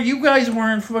 You guys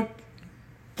weren't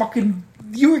fucking...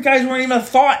 You guys weren't even a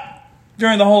thought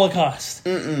during the Holocaust.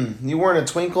 You weren't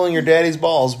a twinkle in your daddy's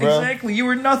balls, bro. Exactly. You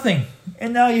were nothing.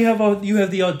 And now you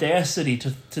have the audacity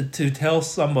to tell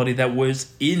somebody that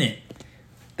was in it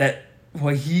that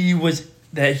what he witnessed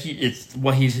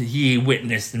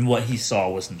and what he saw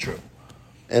wasn't true.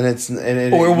 And that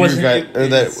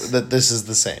this is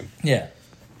the same. Yeah.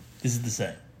 This is the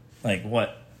same. Like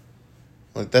what?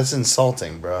 Like that's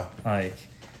insulting, bro. Like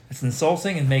it's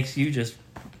insulting and makes you just.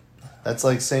 That's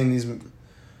like saying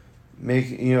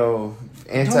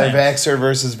anti-vaxxer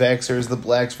versus vaxxers, the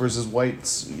blacks versus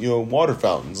whites, water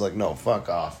fountains. Like, no, fuck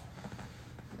off.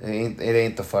 It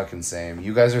ain't the fucking same.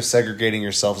 You guys are segregating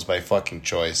yourselves by fucking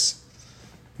choice.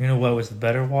 You know what was the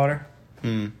better water?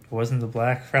 It wasn't the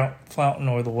black fountain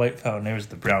or the white fountain. It was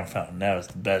the brown fountain. That was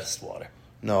the best water.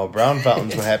 No, brown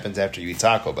fountain's what happens after you eat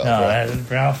Taco Bell. No,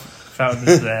 brown fountain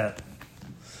is that.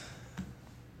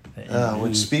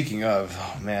 Which, speaking of,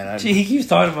 oh man, he keeps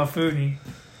talking about food. And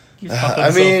he keeps fucking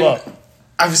himself up.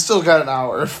 I've still got an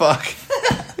hour. Fuck.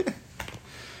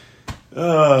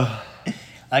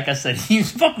 Like I said,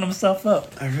 he's fucking himself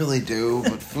up. I really do,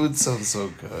 but food sounds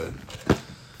so good.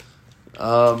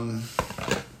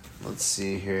 Let's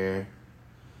see here.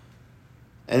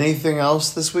 Anything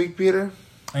else this week, Peter?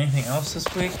 Anything else this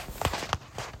week?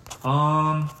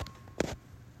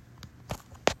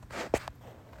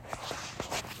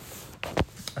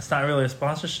 It's not really a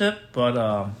sponsorship,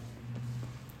 but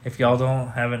if y'all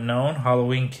haven't known,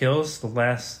 Halloween Kills, the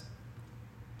last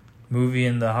movie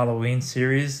in the Halloween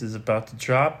series, is about to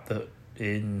drop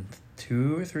in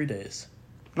 2 or 3 days.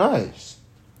 Nice.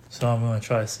 So I'm going to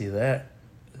try to see that.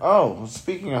 Oh, well,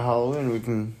 speaking of Halloween, we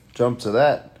can jump to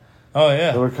that. Oh,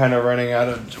 yeah. We kind of ran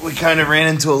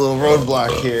into a little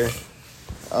roadblock here.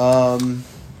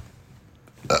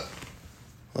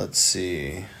 Let's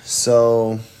see.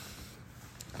 So,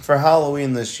 for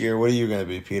Halloween this year, what are you going to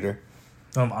be, Peter?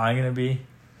 What am I going to be?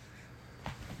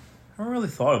 I haven't really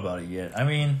thought about it yet. I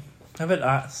mean, I've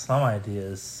had some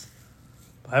ideas,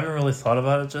 but I haven't really thought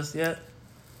about it just yet.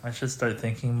 I should start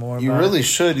thinking more about it. You really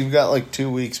should. You've got like 2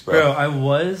 weeks, bro. Bro, I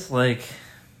was like...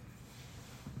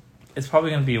 It's probably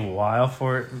going to be a while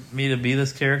for me to be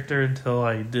this character until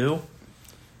I do.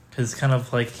 Because it's kind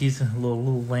of like he's a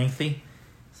little lengthy.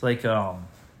 It's like,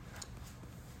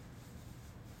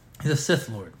 he's a Sith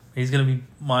Lord. He's going to be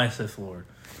my Sith Lord.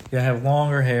 You gotta have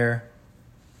longer hair.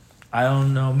 I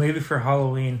don't know, maybe for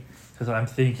Halloween, because I'm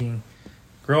thinking,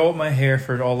 grow up my hair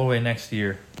for it all the way next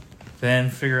year. Then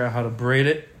figure out how to braid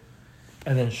it,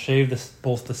 and then shave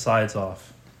both the sides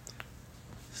off.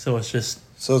 So it's just...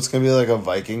 So it's going to be like a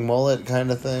Viking mullet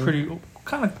kind of thing? Pretty,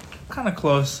 kind of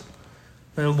close.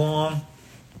 They're long,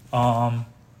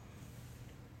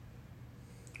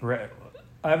 Red.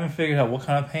 I haven't figured out what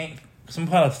kind of paint. Some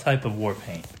kind of type of war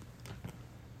paint.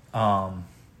 I'm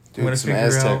Dude, gonna some figure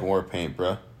Aztec out- war paint,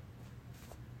 bro.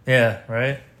 Yeah,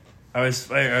 right. I was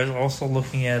also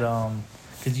looking at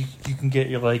because you can get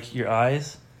your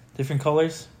eyes different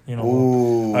colors. You know.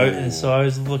 Ooh. And so I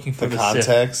was looking for The the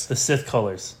contacts? Sith, the Sith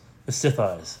colors, the Sith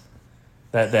eyes.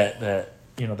 That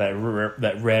you know that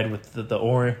red with the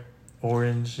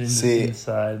orange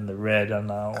inside and the red on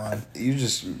that one.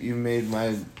 You made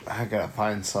my. I gotta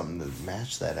find something to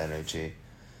match that energy.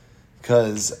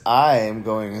 Because I am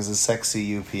going as a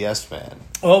sexy UPS man.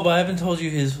 Oh, but I haven't told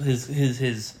you his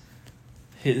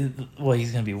what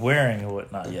he's gonna be wearing or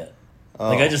whatnot yet. Oh.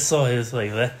 Like I just saw his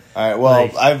like that. All right, well,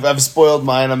 like- I've spoiled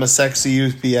mine. I'm a sexy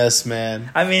UPS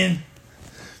man. I mean,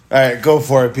 All right, go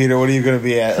for it, Peter. What are you going to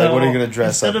be at? so What are you going to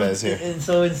dress up instead of- as here? And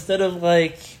so instead of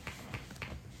like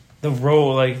the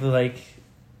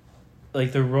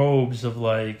the robes of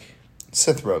like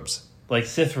Sith robes.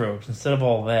 Sith robes, instead of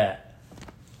all that,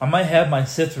 I might have my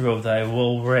Sith robe that I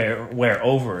will wear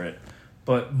over it,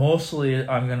 but mostly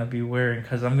I'm gonna be wearing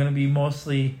because I'm gonna be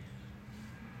mostly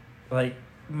like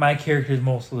my character is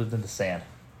mostly lived in the sand,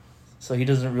 so he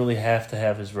doesn't really have to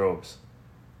have his robes.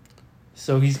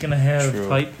 So he's gonna have True.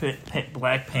 tight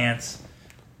black pants,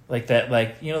 like that,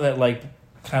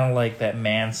 kind of like that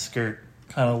man skirt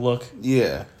kind of look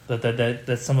Yeah.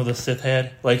 that some of the Sith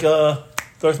had, like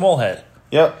Darth Maul had.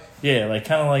 Yep. Yeah, like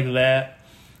kind of like that,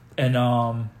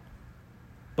 and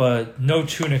but no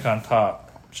tunic on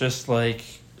top, just like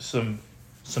some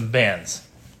bands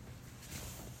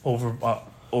over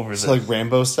It's this. like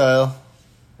Rambo style.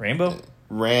 Rainbow.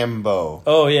 Rambo.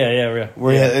 Oh yeah.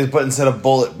 Where but instead of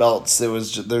bullet belts,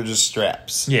 they're just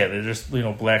straps. Yeah, they're just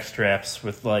black straps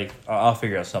with like I'll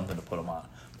figure out something to put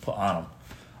on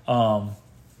them.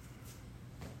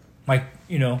 My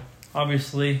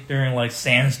obviously during like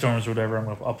sandstorms or whatever,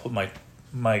 I'll put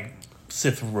my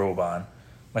Sith robe on,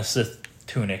 my Sith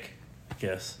tunic, I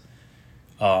guess.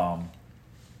 Then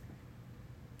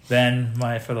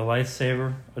for the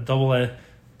lightsaber, a double-sided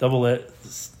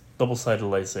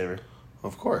lightsaber.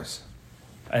 Of course.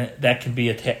 That can be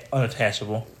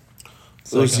unattachable.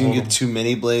 So, I you can hold get them- two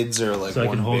mini blades or like so I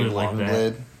one can hold big it like long that.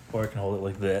 blade. Or I can hold it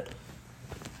like that.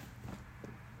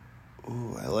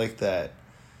 Ooh, I like that.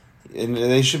 And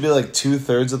they should be like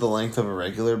 2/3 of the length of a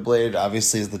regular blade.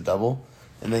 Obviously, is the double.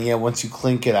 And then once you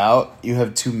clink it out, you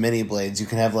have two mini blades. You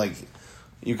can have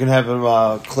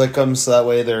them click them so that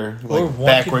way they're Or like one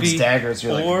backwards could be- daggers.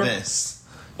 You're or- like this.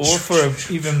 Or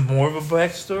for even more of a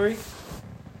backstory,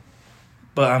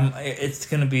 but it's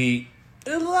gonna be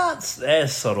not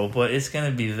as subtle, but it's gonna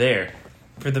be there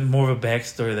for the more of a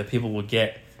backstory that people will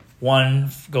get. One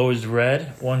goes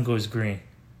red, one goes green.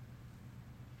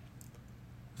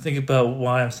 Think about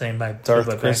why I'm saying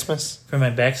Darth Christmas. for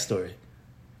my backstory.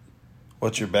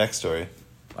 What's your backstory?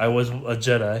 I was a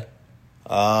Jedi,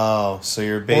 Oh, so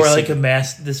you're or basically like a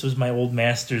master. This was my old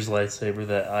master's lightsaber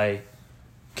that I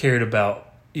cared about.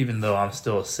 Even though I'm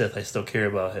still a Sith, I still care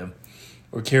about him,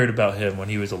 or cared about him when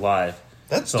he was alive.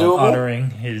 that's So doable. I'm honoring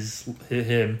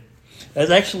him. That's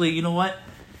actually, you know what?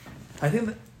 I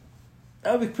think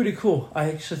that would be pretty cool. I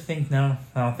actually think now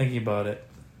I'm thinking about it,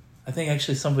 I think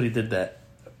actually somebody did that,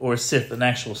 or an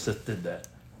actual Sith did that.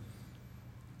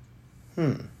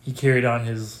 He carried on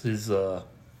his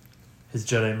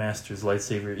Jedi Master's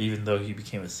lightsaber, even though he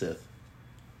became a Sith.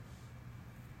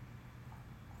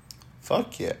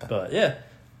 Fuck yeah. But yeah,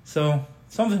 so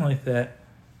something like that.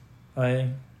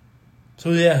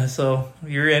 So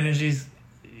your energies,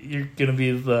 you're gonna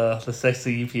be the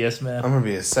sexy UPS man. I'm gonna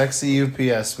be a sexy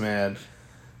UPS man.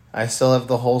 I still have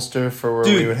the holster for where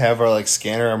Dude. we would have our like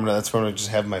scanner. That's where I just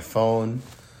have my phone.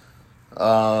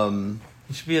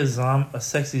 You should be a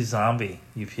sexy zombie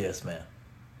UPS man.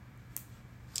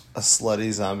 A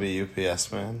slutty zombie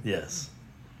UPS man. Yes.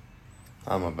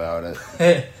 I'm about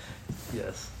it.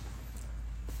 Yes.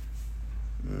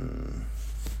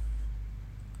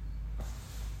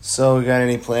 So, we got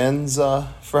any plans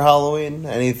for Halloween?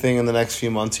 Anything in the next few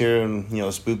months here in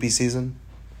spoopy season?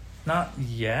 Not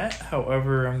yet.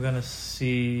 However, I'm just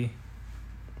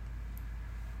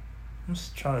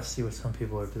trying to see what some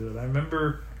people are doing. I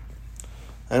remember.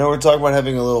 I know we're talking about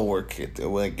having a little work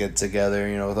get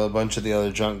together, with a bunch of the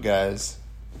other drunk guys.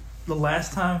 The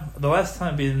last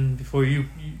time being before you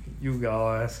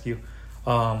I'll ask you.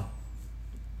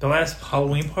 The last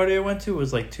Halloween party I went to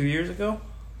was like 2 years ago.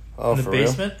 Oh, In the for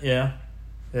basement, yeah.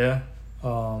 We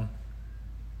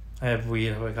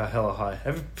got hella high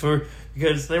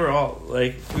because they were all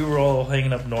we were all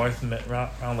hanging up north and met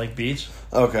around Lake Beach.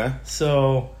 real? Okay.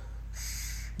 So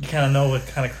You kind of know what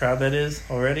kind of crowd that is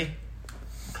already?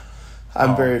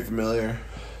 I'm very familiar.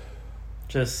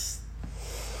 Just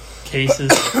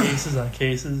cases, cases on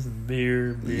cases, and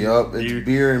beer. Yup, it's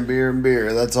beer and beer and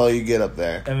beer. That's all you get up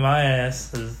there. And my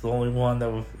ass is the only one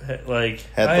that would, Had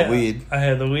the weed. I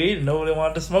had the weed, and nobody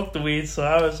wanted to smoke the weed, so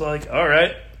I was like, all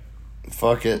right.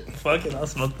 Fuck it, I'll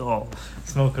smoke it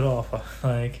off.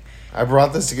 Like, I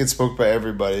brought this to get smoked by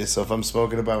everybody, so if I'm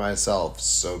smoking it by myself,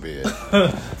 so be it.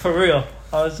 for real.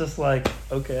 I was just like,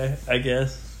 okay, I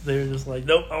guess. They were just like,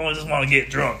 nope, I just want to get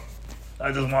drunk.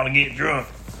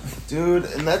 Dude,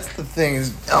 and that's the thing,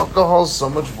 is alcohol's so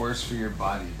much worse for your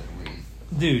body than weed.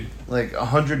 Dude. Like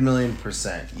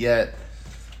 100,000,000%. Yet,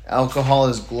 alcohol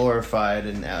is glorified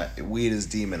and weed is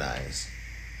demonized.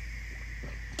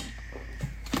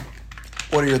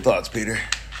 What are your thoughts, Peter,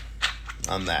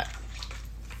 on that?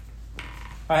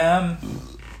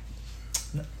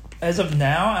 As of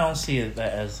now, I don't see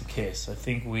that as the case. I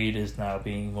think weed is now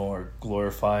being more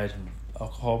glorified and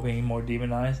alcohol being more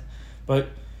demonized. But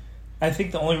I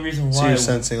think the only reason why... So you're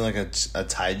sensing like a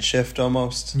tide shift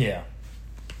almost? Yeah.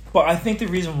 But I think the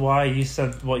reason why you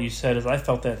said what you said is I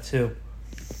felt that too.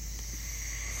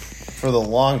 For the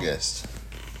longest.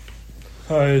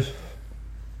 It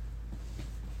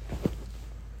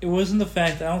wasn't the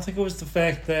fact... I don't think it was the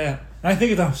fact that... And I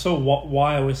think that's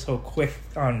why I was so quick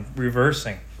on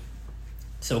reversing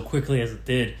so quickly as it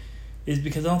did, is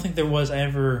because I don't think there was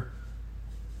ever...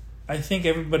 I think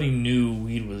everybody knew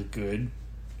weed was good.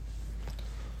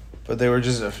 But they were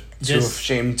just too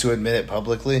ashamed to admit it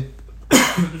publicly?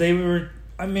 They were...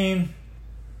 I mean...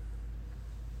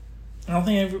 I don't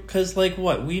think... Because, like,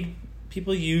 what?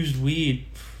 People used weed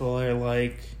for,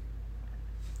 like,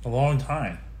 a long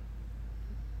time.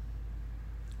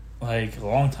 Like, a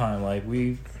long time. Like,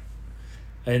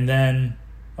 and then,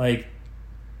 like...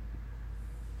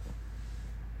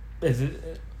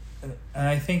 And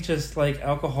I think just, like,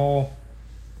 alcohol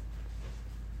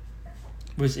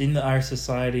was in our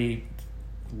society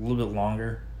a little bit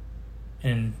longer.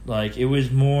 And, like, it was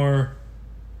more...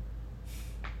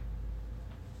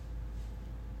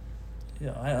 You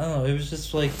know, I don't know. It was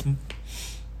just, like...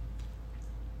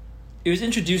 It was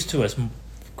introduced to us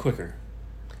quicker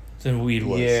than weed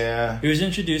was. Yeah. It was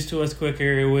introduced to us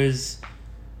quicker. It was...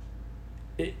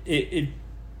 It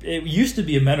used to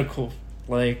be a medical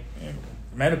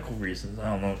reasons. I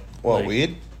don't know. What, like,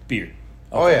 weed? Beer. Okay.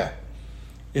 Oh, yeah.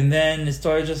 And then it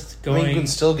started just going... I mean, you can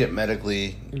still get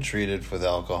medically treated with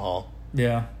alcohol.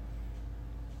 Yeah.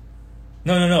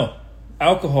 No.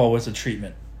 Alcohol was a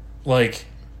treatment. Like,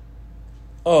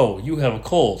 oh, you have a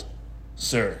cold.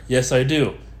 Sir, yes I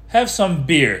do. Have some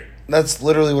beer. That's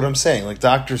literally what I'm saying. Like,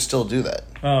 doctors still do that.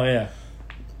 Oh, yeah.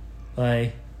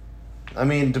 Like... I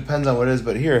mean, depends on what it is,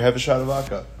 but here, have a shot of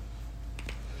vodka.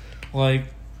 Like...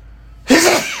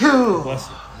 Bless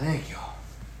you. Thank you.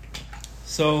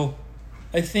 So,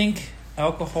 I think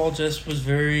alcohol just was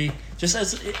very...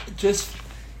 Just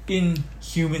in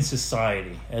human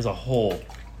society as a whole,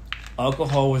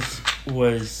 alcohol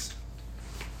was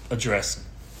addressed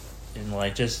in,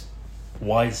 like, just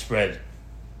widespread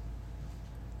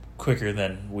quicker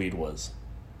than weed was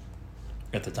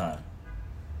at the time.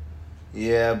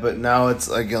 Yeah, but now it's,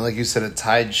 like you said, a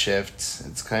tide shift.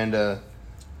 It's kind of...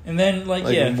 And then,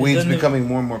 weed's becoming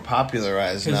more and more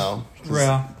popularized now.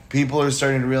 Yeah. People are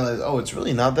starting to realize, oh, it's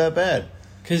really not that bad.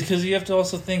 Because you have to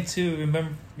also think, too,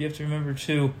 remember,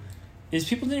 too, is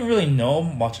people didn't really know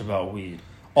much about weed.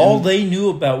 All they knew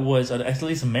about was, at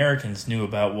least Americans knew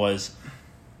about, was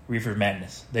Reefer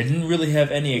Madness. They didn't really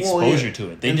have any exposure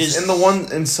to it.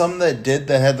 And some that did,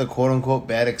 that had the quote-unquote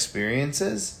bad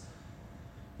experiences...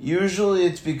 Usually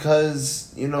it's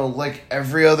because, like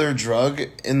every other drug,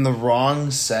 in the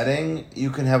wrong setting, you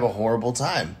can have a horrible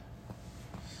time.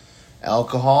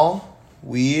 Alcohol,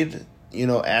 weed,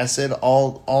 acid,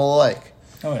 all alike.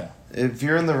 Oh, yeah. If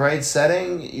you're in the right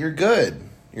setting, you're good.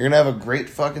 You're going to have a great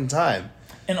fucking time.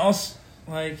 And also,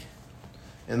 like...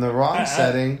 In the wrong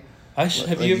setting...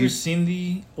 Have you ever seen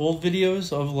the old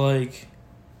videos of, like,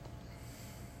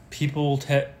 people,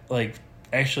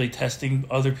 actually testing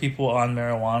other people on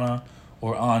marijuana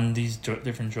or on these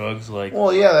different drugs? Like,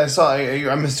 well, yeah, I saw.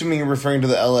 I'm assuming you're referring to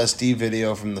the LSD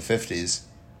video from the 50s.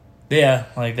 Yeah,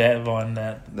 like that one.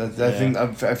 I think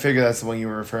I figure that's the one you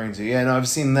were referring to. Yeah, no, I've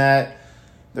seen that.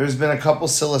 There's been a couple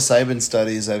psilocybin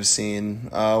studies I've seen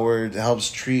where it helps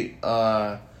treat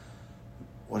what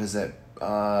is that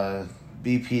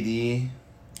BPD.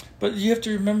 But you have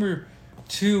to remember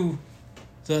too,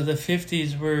 the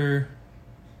 50s were.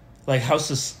 Like how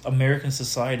American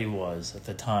society was at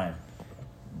the time.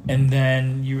 And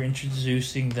then you're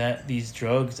introducing these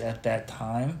drugs at that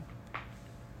time.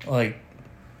 Like,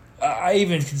 I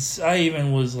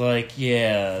even was like,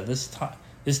 yeah, this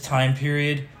time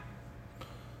period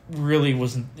really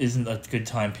isn't a good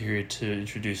time period to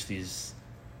introduce these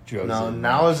drugs. No,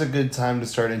 now is a good time to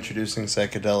start introducing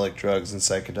psychedelic drugs and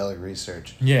psychedelic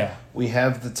research. Yeah. We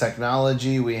have the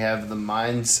technology, we have the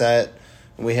mindset,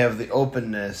 we have the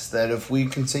openness that if we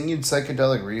continued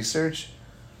psychedelic research,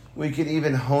 we could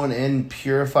even hone in,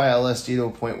 purify LSD to a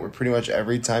point where pretty much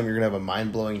every time you're going to have a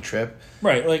mind-blowing trip.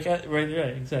 Right, right,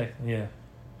 exactly, yeah.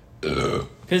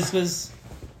 Because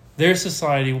their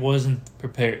society wasn't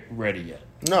ready yet.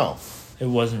 No. It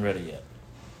wasn't ready yet.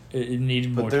 It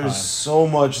needed more time. But there's so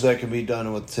much that can be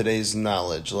done with today's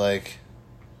knowledge. Like,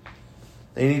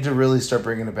 they need to really start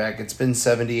bringing it back. It's been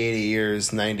 70, 80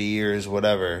 years, 90 years,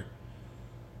 whatever.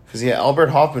 Because, yeah,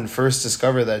 Albert Hoffman first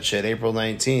discovered that shit April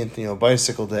 19th,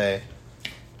 Bicycle Day.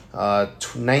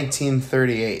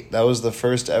 1938. That was the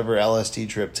first ever LSD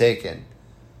trip taken.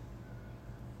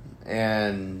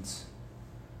 And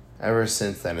ever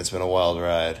since then, it's been a wild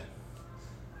ride.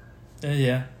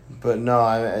 Yeah. But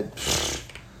no,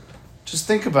 just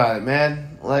think about it,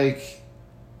 man. Like,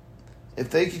 if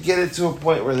they could get it to a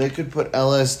point where they could put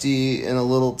LSD in a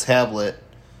little tablet,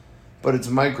 but it's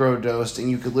microdosed,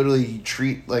 and you could literally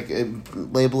treat,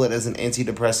 label it as an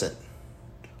antidepressant,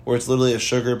 where it's literally a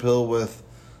sugar pill with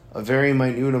a very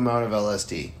minute amount of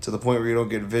LSD, to the point where you don't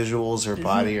get visuals or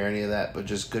body or any of that, but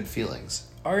just good feelings.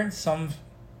 Aren't some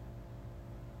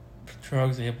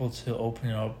drugs able to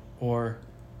open up or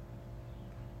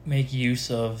make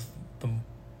use of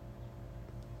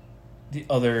the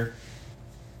other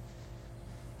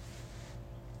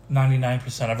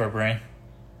 99% of our brain?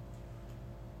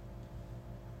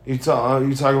 You talk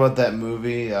about that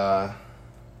movie,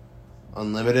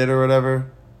 Unlimited or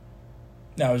whatever?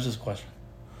 No, it was just a question.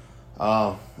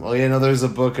 Oh, well, there's a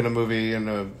book and a movie and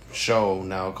a show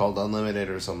now called Unlimited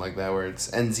or something like that, where it's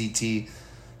NZT.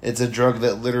 It's a drug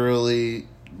that literally,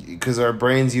 because our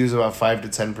brains use about 5 to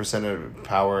 10% of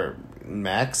power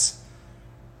max,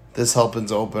 this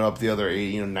helps open up the other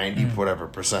 80, 90 whatever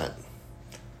percent.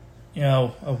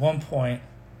 At one point,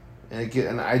 at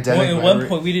one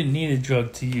point we didn't need a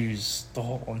drug to use the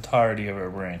whole entirety of our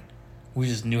brain. We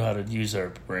just knew how to use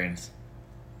our brains.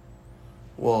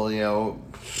 Well,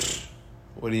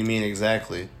 what do you mean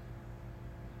exactly?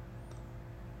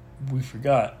 We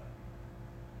forgot.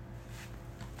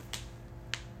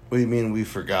 What do you mean we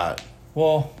forgot?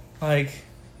 Well,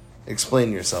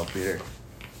 explain yourself, Peter.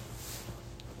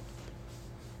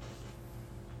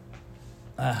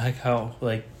 How,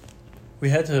 we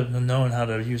had to have known how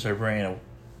to use our brain,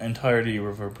 entirety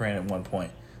of our brain at one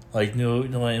point. That's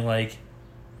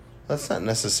not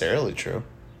necessarily true.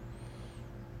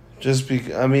 Just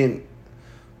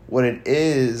what it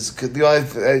is,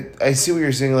 I see what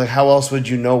you're saying, how else would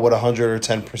you know what 100 or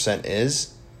 10%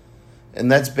 is?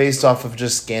 And that's based off of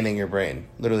just scanning your brain,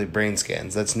 literally brain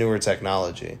scans. That's newer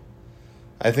technology.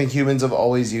 I think humans have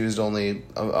always used only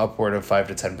upward of 5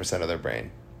 to 10% of their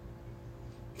brain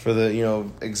for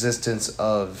the, existence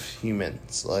of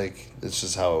humans. It's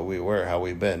just how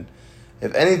we've been.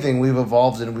 If anything, we've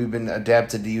evolved and we've been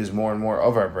adapted to use more and more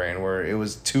of our brain, where it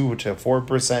was 2 to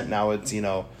 4%. Now it's,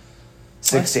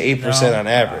 6 to 8% on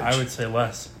average. I would say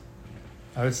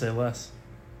less.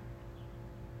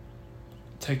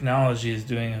 Technology is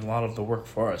doing a lot of the work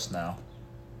for us now.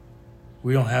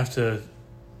 We don't have to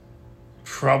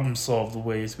problem solve the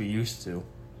ways we used to.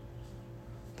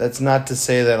 That's not to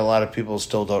say that a lot of people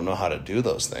still don't know how to do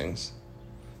those things.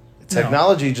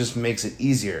 Technology just makes it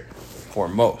easier for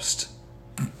most.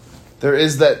 There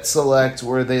is that select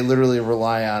where they literally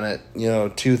rely on it,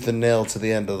 tooth and nail to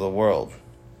the end of the world.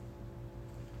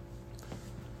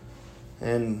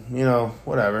 And,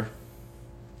 whatever.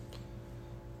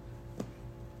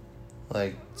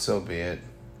 So be it.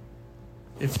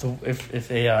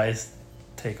 If AIs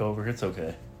take over, it's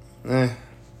okay.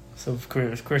 So of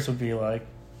course it'll be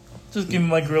just give me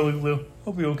my Gorilla Glue.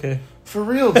 I'll be okay. For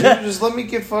real, dude. Just let me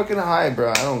get fucking high,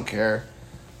 bro. I don't care.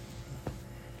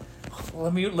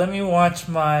 Let me watch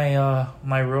my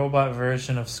my robot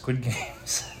version of Squid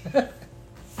Games.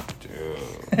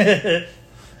 Dude.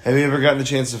 Have you ever gotten a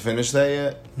chance to finish that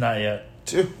yet? Not yet.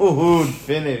 Dude,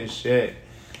 finish it.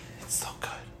 It's so good.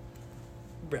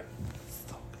 Bruh. It's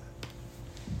so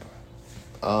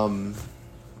good.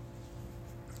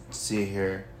 Let's see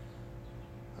here.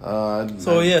 Last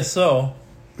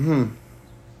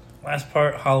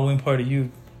Halloween party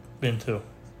you've been to?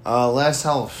 Last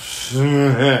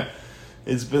Halloween.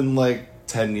 It's been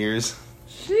 10 years.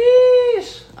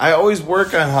 Sheesh. I always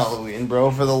work on Halloween, bro,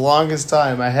 for the longest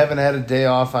time. I haven't had a day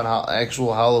off on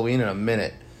actual Halloween in a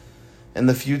minute. And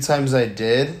the few times I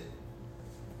did,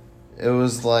 It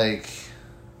was like...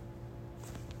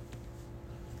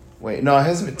 Wait, no, it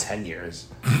hasn't been 10 years.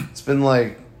 It's been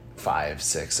like 5,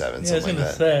 6, 7, something like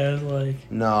that. say,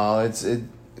 like... No, it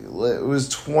was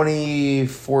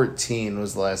 2014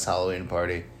 was the last Halloween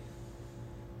party.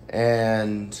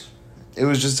 And it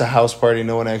was just a house party.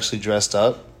 No one actually dressed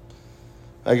up.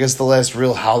 I guess the last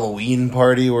real Halloween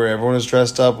party where everyone was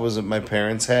dressed up was what my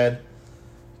parents had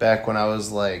back when I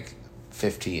was like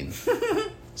 15.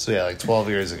 So yeah, like 12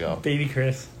 years ago. Baby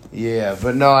Chris. Yeah,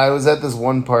 but no, I was at this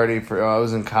one party I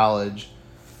was in college.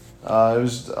 I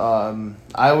was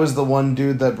the one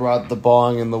dude that brought the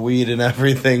bong and the weed and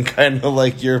everything, kind of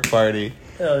like your party.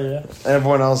 Hell yeah.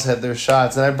 Everyone else had their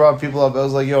shots, and I brought people up. I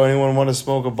was like, "Yo, anyone want to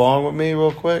smoke a bong with me,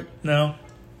 real quick?" No.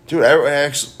 Dude, I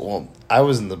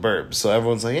was in the burbs, so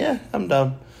everyone's like, "Yeah, I'm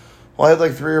down." Well, I had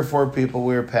like 3 or 4 people.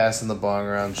 We were passing the bong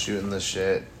around, shooting the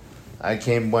shit. I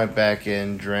went back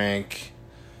in, drank.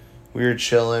 We were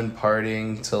chilling,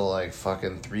 partying till like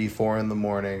fucking 3, 4 in the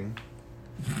morning.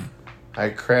 I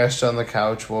crashed on the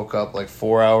couch, woke up like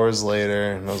 4 hours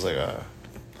later, and I was like,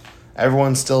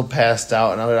 everyone's still passed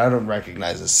out, and I don't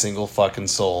recognize a single fucking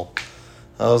soul.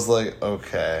 I was like,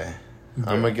 okay,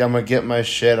 I'm gonna get my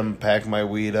shit, I'm gonna pack my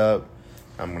weed up,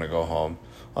 I'm gonna go home.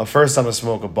 Well, first I'm gonna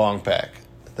smoke a bong pack,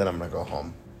 then I'm gonna go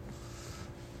home.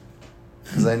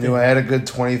 Because I knew I had a good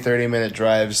 20-30 minute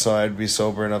drive, so I'd be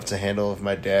sober enough to handle if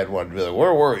my dad wanted to be like,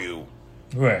 where were you?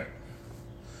 Right.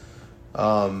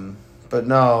 But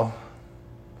no.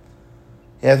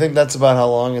 Yeah, I think that's about how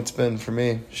long it's been for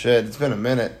me. Shit, it's been a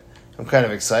minute. I'm kind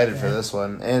of excited for this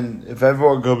one. And if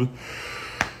everyone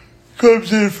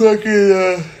comes in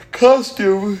fucking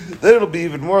costume, then it'll be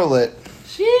even more lit.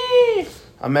 Sheesh.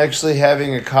 I'm actually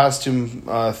having a costume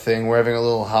thing. We're having a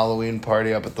little Halloween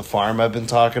party up at the farm I've been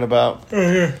talking about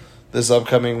this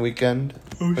upcoming weekend,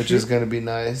 which is going to be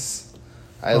nice.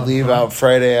 I leave out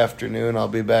Friday afternoon. I'll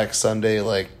be back Sunday,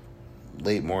 like,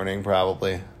 late morning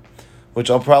probably. Which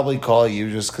I'll probably call you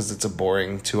just because it's a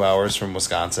boring 2 hours from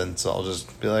Wisconsin. So I'll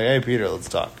just be like, hey, Peter, let's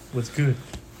talk. What's good?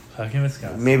 Fucking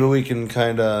Wisconsin. Maybe we can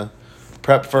kind of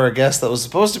prep for a guest that was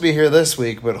supposed to be here this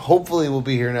week, but hopefully will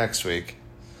be here next week.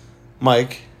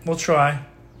 Mike. We'll try.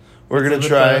 We're going to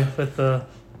try. With the...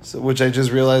 So, which I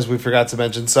just realized we forgot to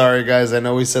mention. Sorry, guys. I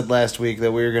know we said last week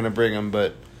that we were going to bring him,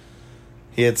 but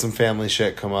he had some family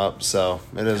shit come up. So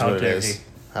it is what it is.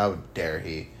 How dare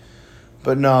he?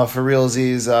 But no, for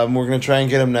realsies, we're going to try and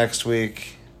get him next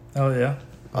week. Oh, yeah?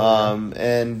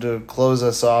 And to close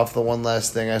us off, the one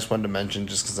last thing I just wanted to mention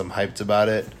just because I'm hyped about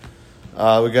it.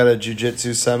 We got a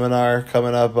jiu-jitsu seminar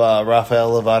coming up.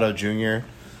 Rafael Lovato Jr.,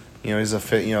 he's a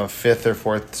 5th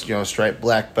or 4th, striped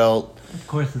black belt. Of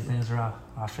course his name's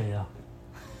Rafael.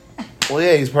 Well,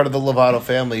 yeah, he's part of the Lovato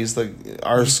family. He's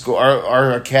our school,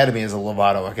 our academy is a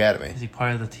Lovato academy. Is he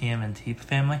part of the TMNT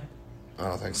family? I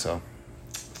don't think so.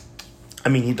 I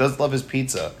mean, he does love his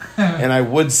pizza, and I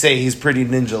would say he's pretty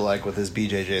ninja-like with his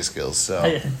BJJ skills,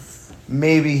 so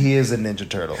maybe he is a Ninja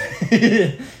Turtle.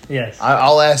 Yes.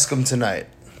 I'll ask him tonight.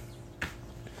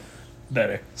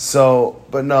 Better. So,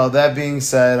 but no, that being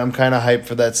said, I'm kind of hyped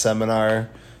for that seminar.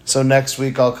 So next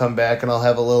week I'll come back and I'll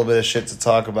have a little bit of shit to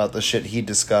talk about, the shit he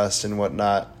discussed and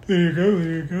whatnot. There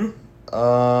you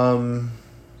go.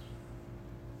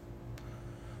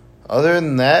 Other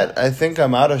than that, I think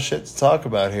I'm out of shit to talk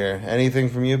about here. Anything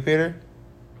from you, Peter?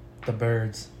 The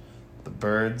birds. The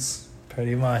birds?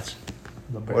 Pretty much.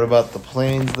 The birds. What about the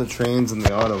planes, the trains, and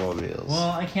the automobiles?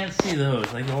 Well, I can't see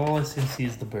those. Like, all I can see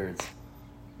is the birds.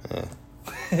 Yeah.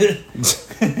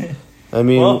 I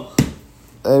mean,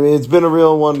 it's been a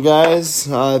real one, guys.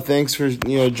 Thanks for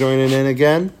joining in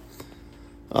again.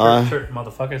 Trick,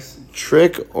 motherfuckers.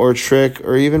 Trick,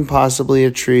 or even possibly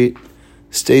a treat.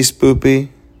 Stay spoopy,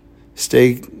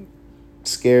 stay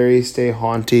scary, stay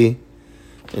haunty,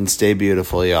 and stay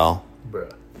beautiful, y'all.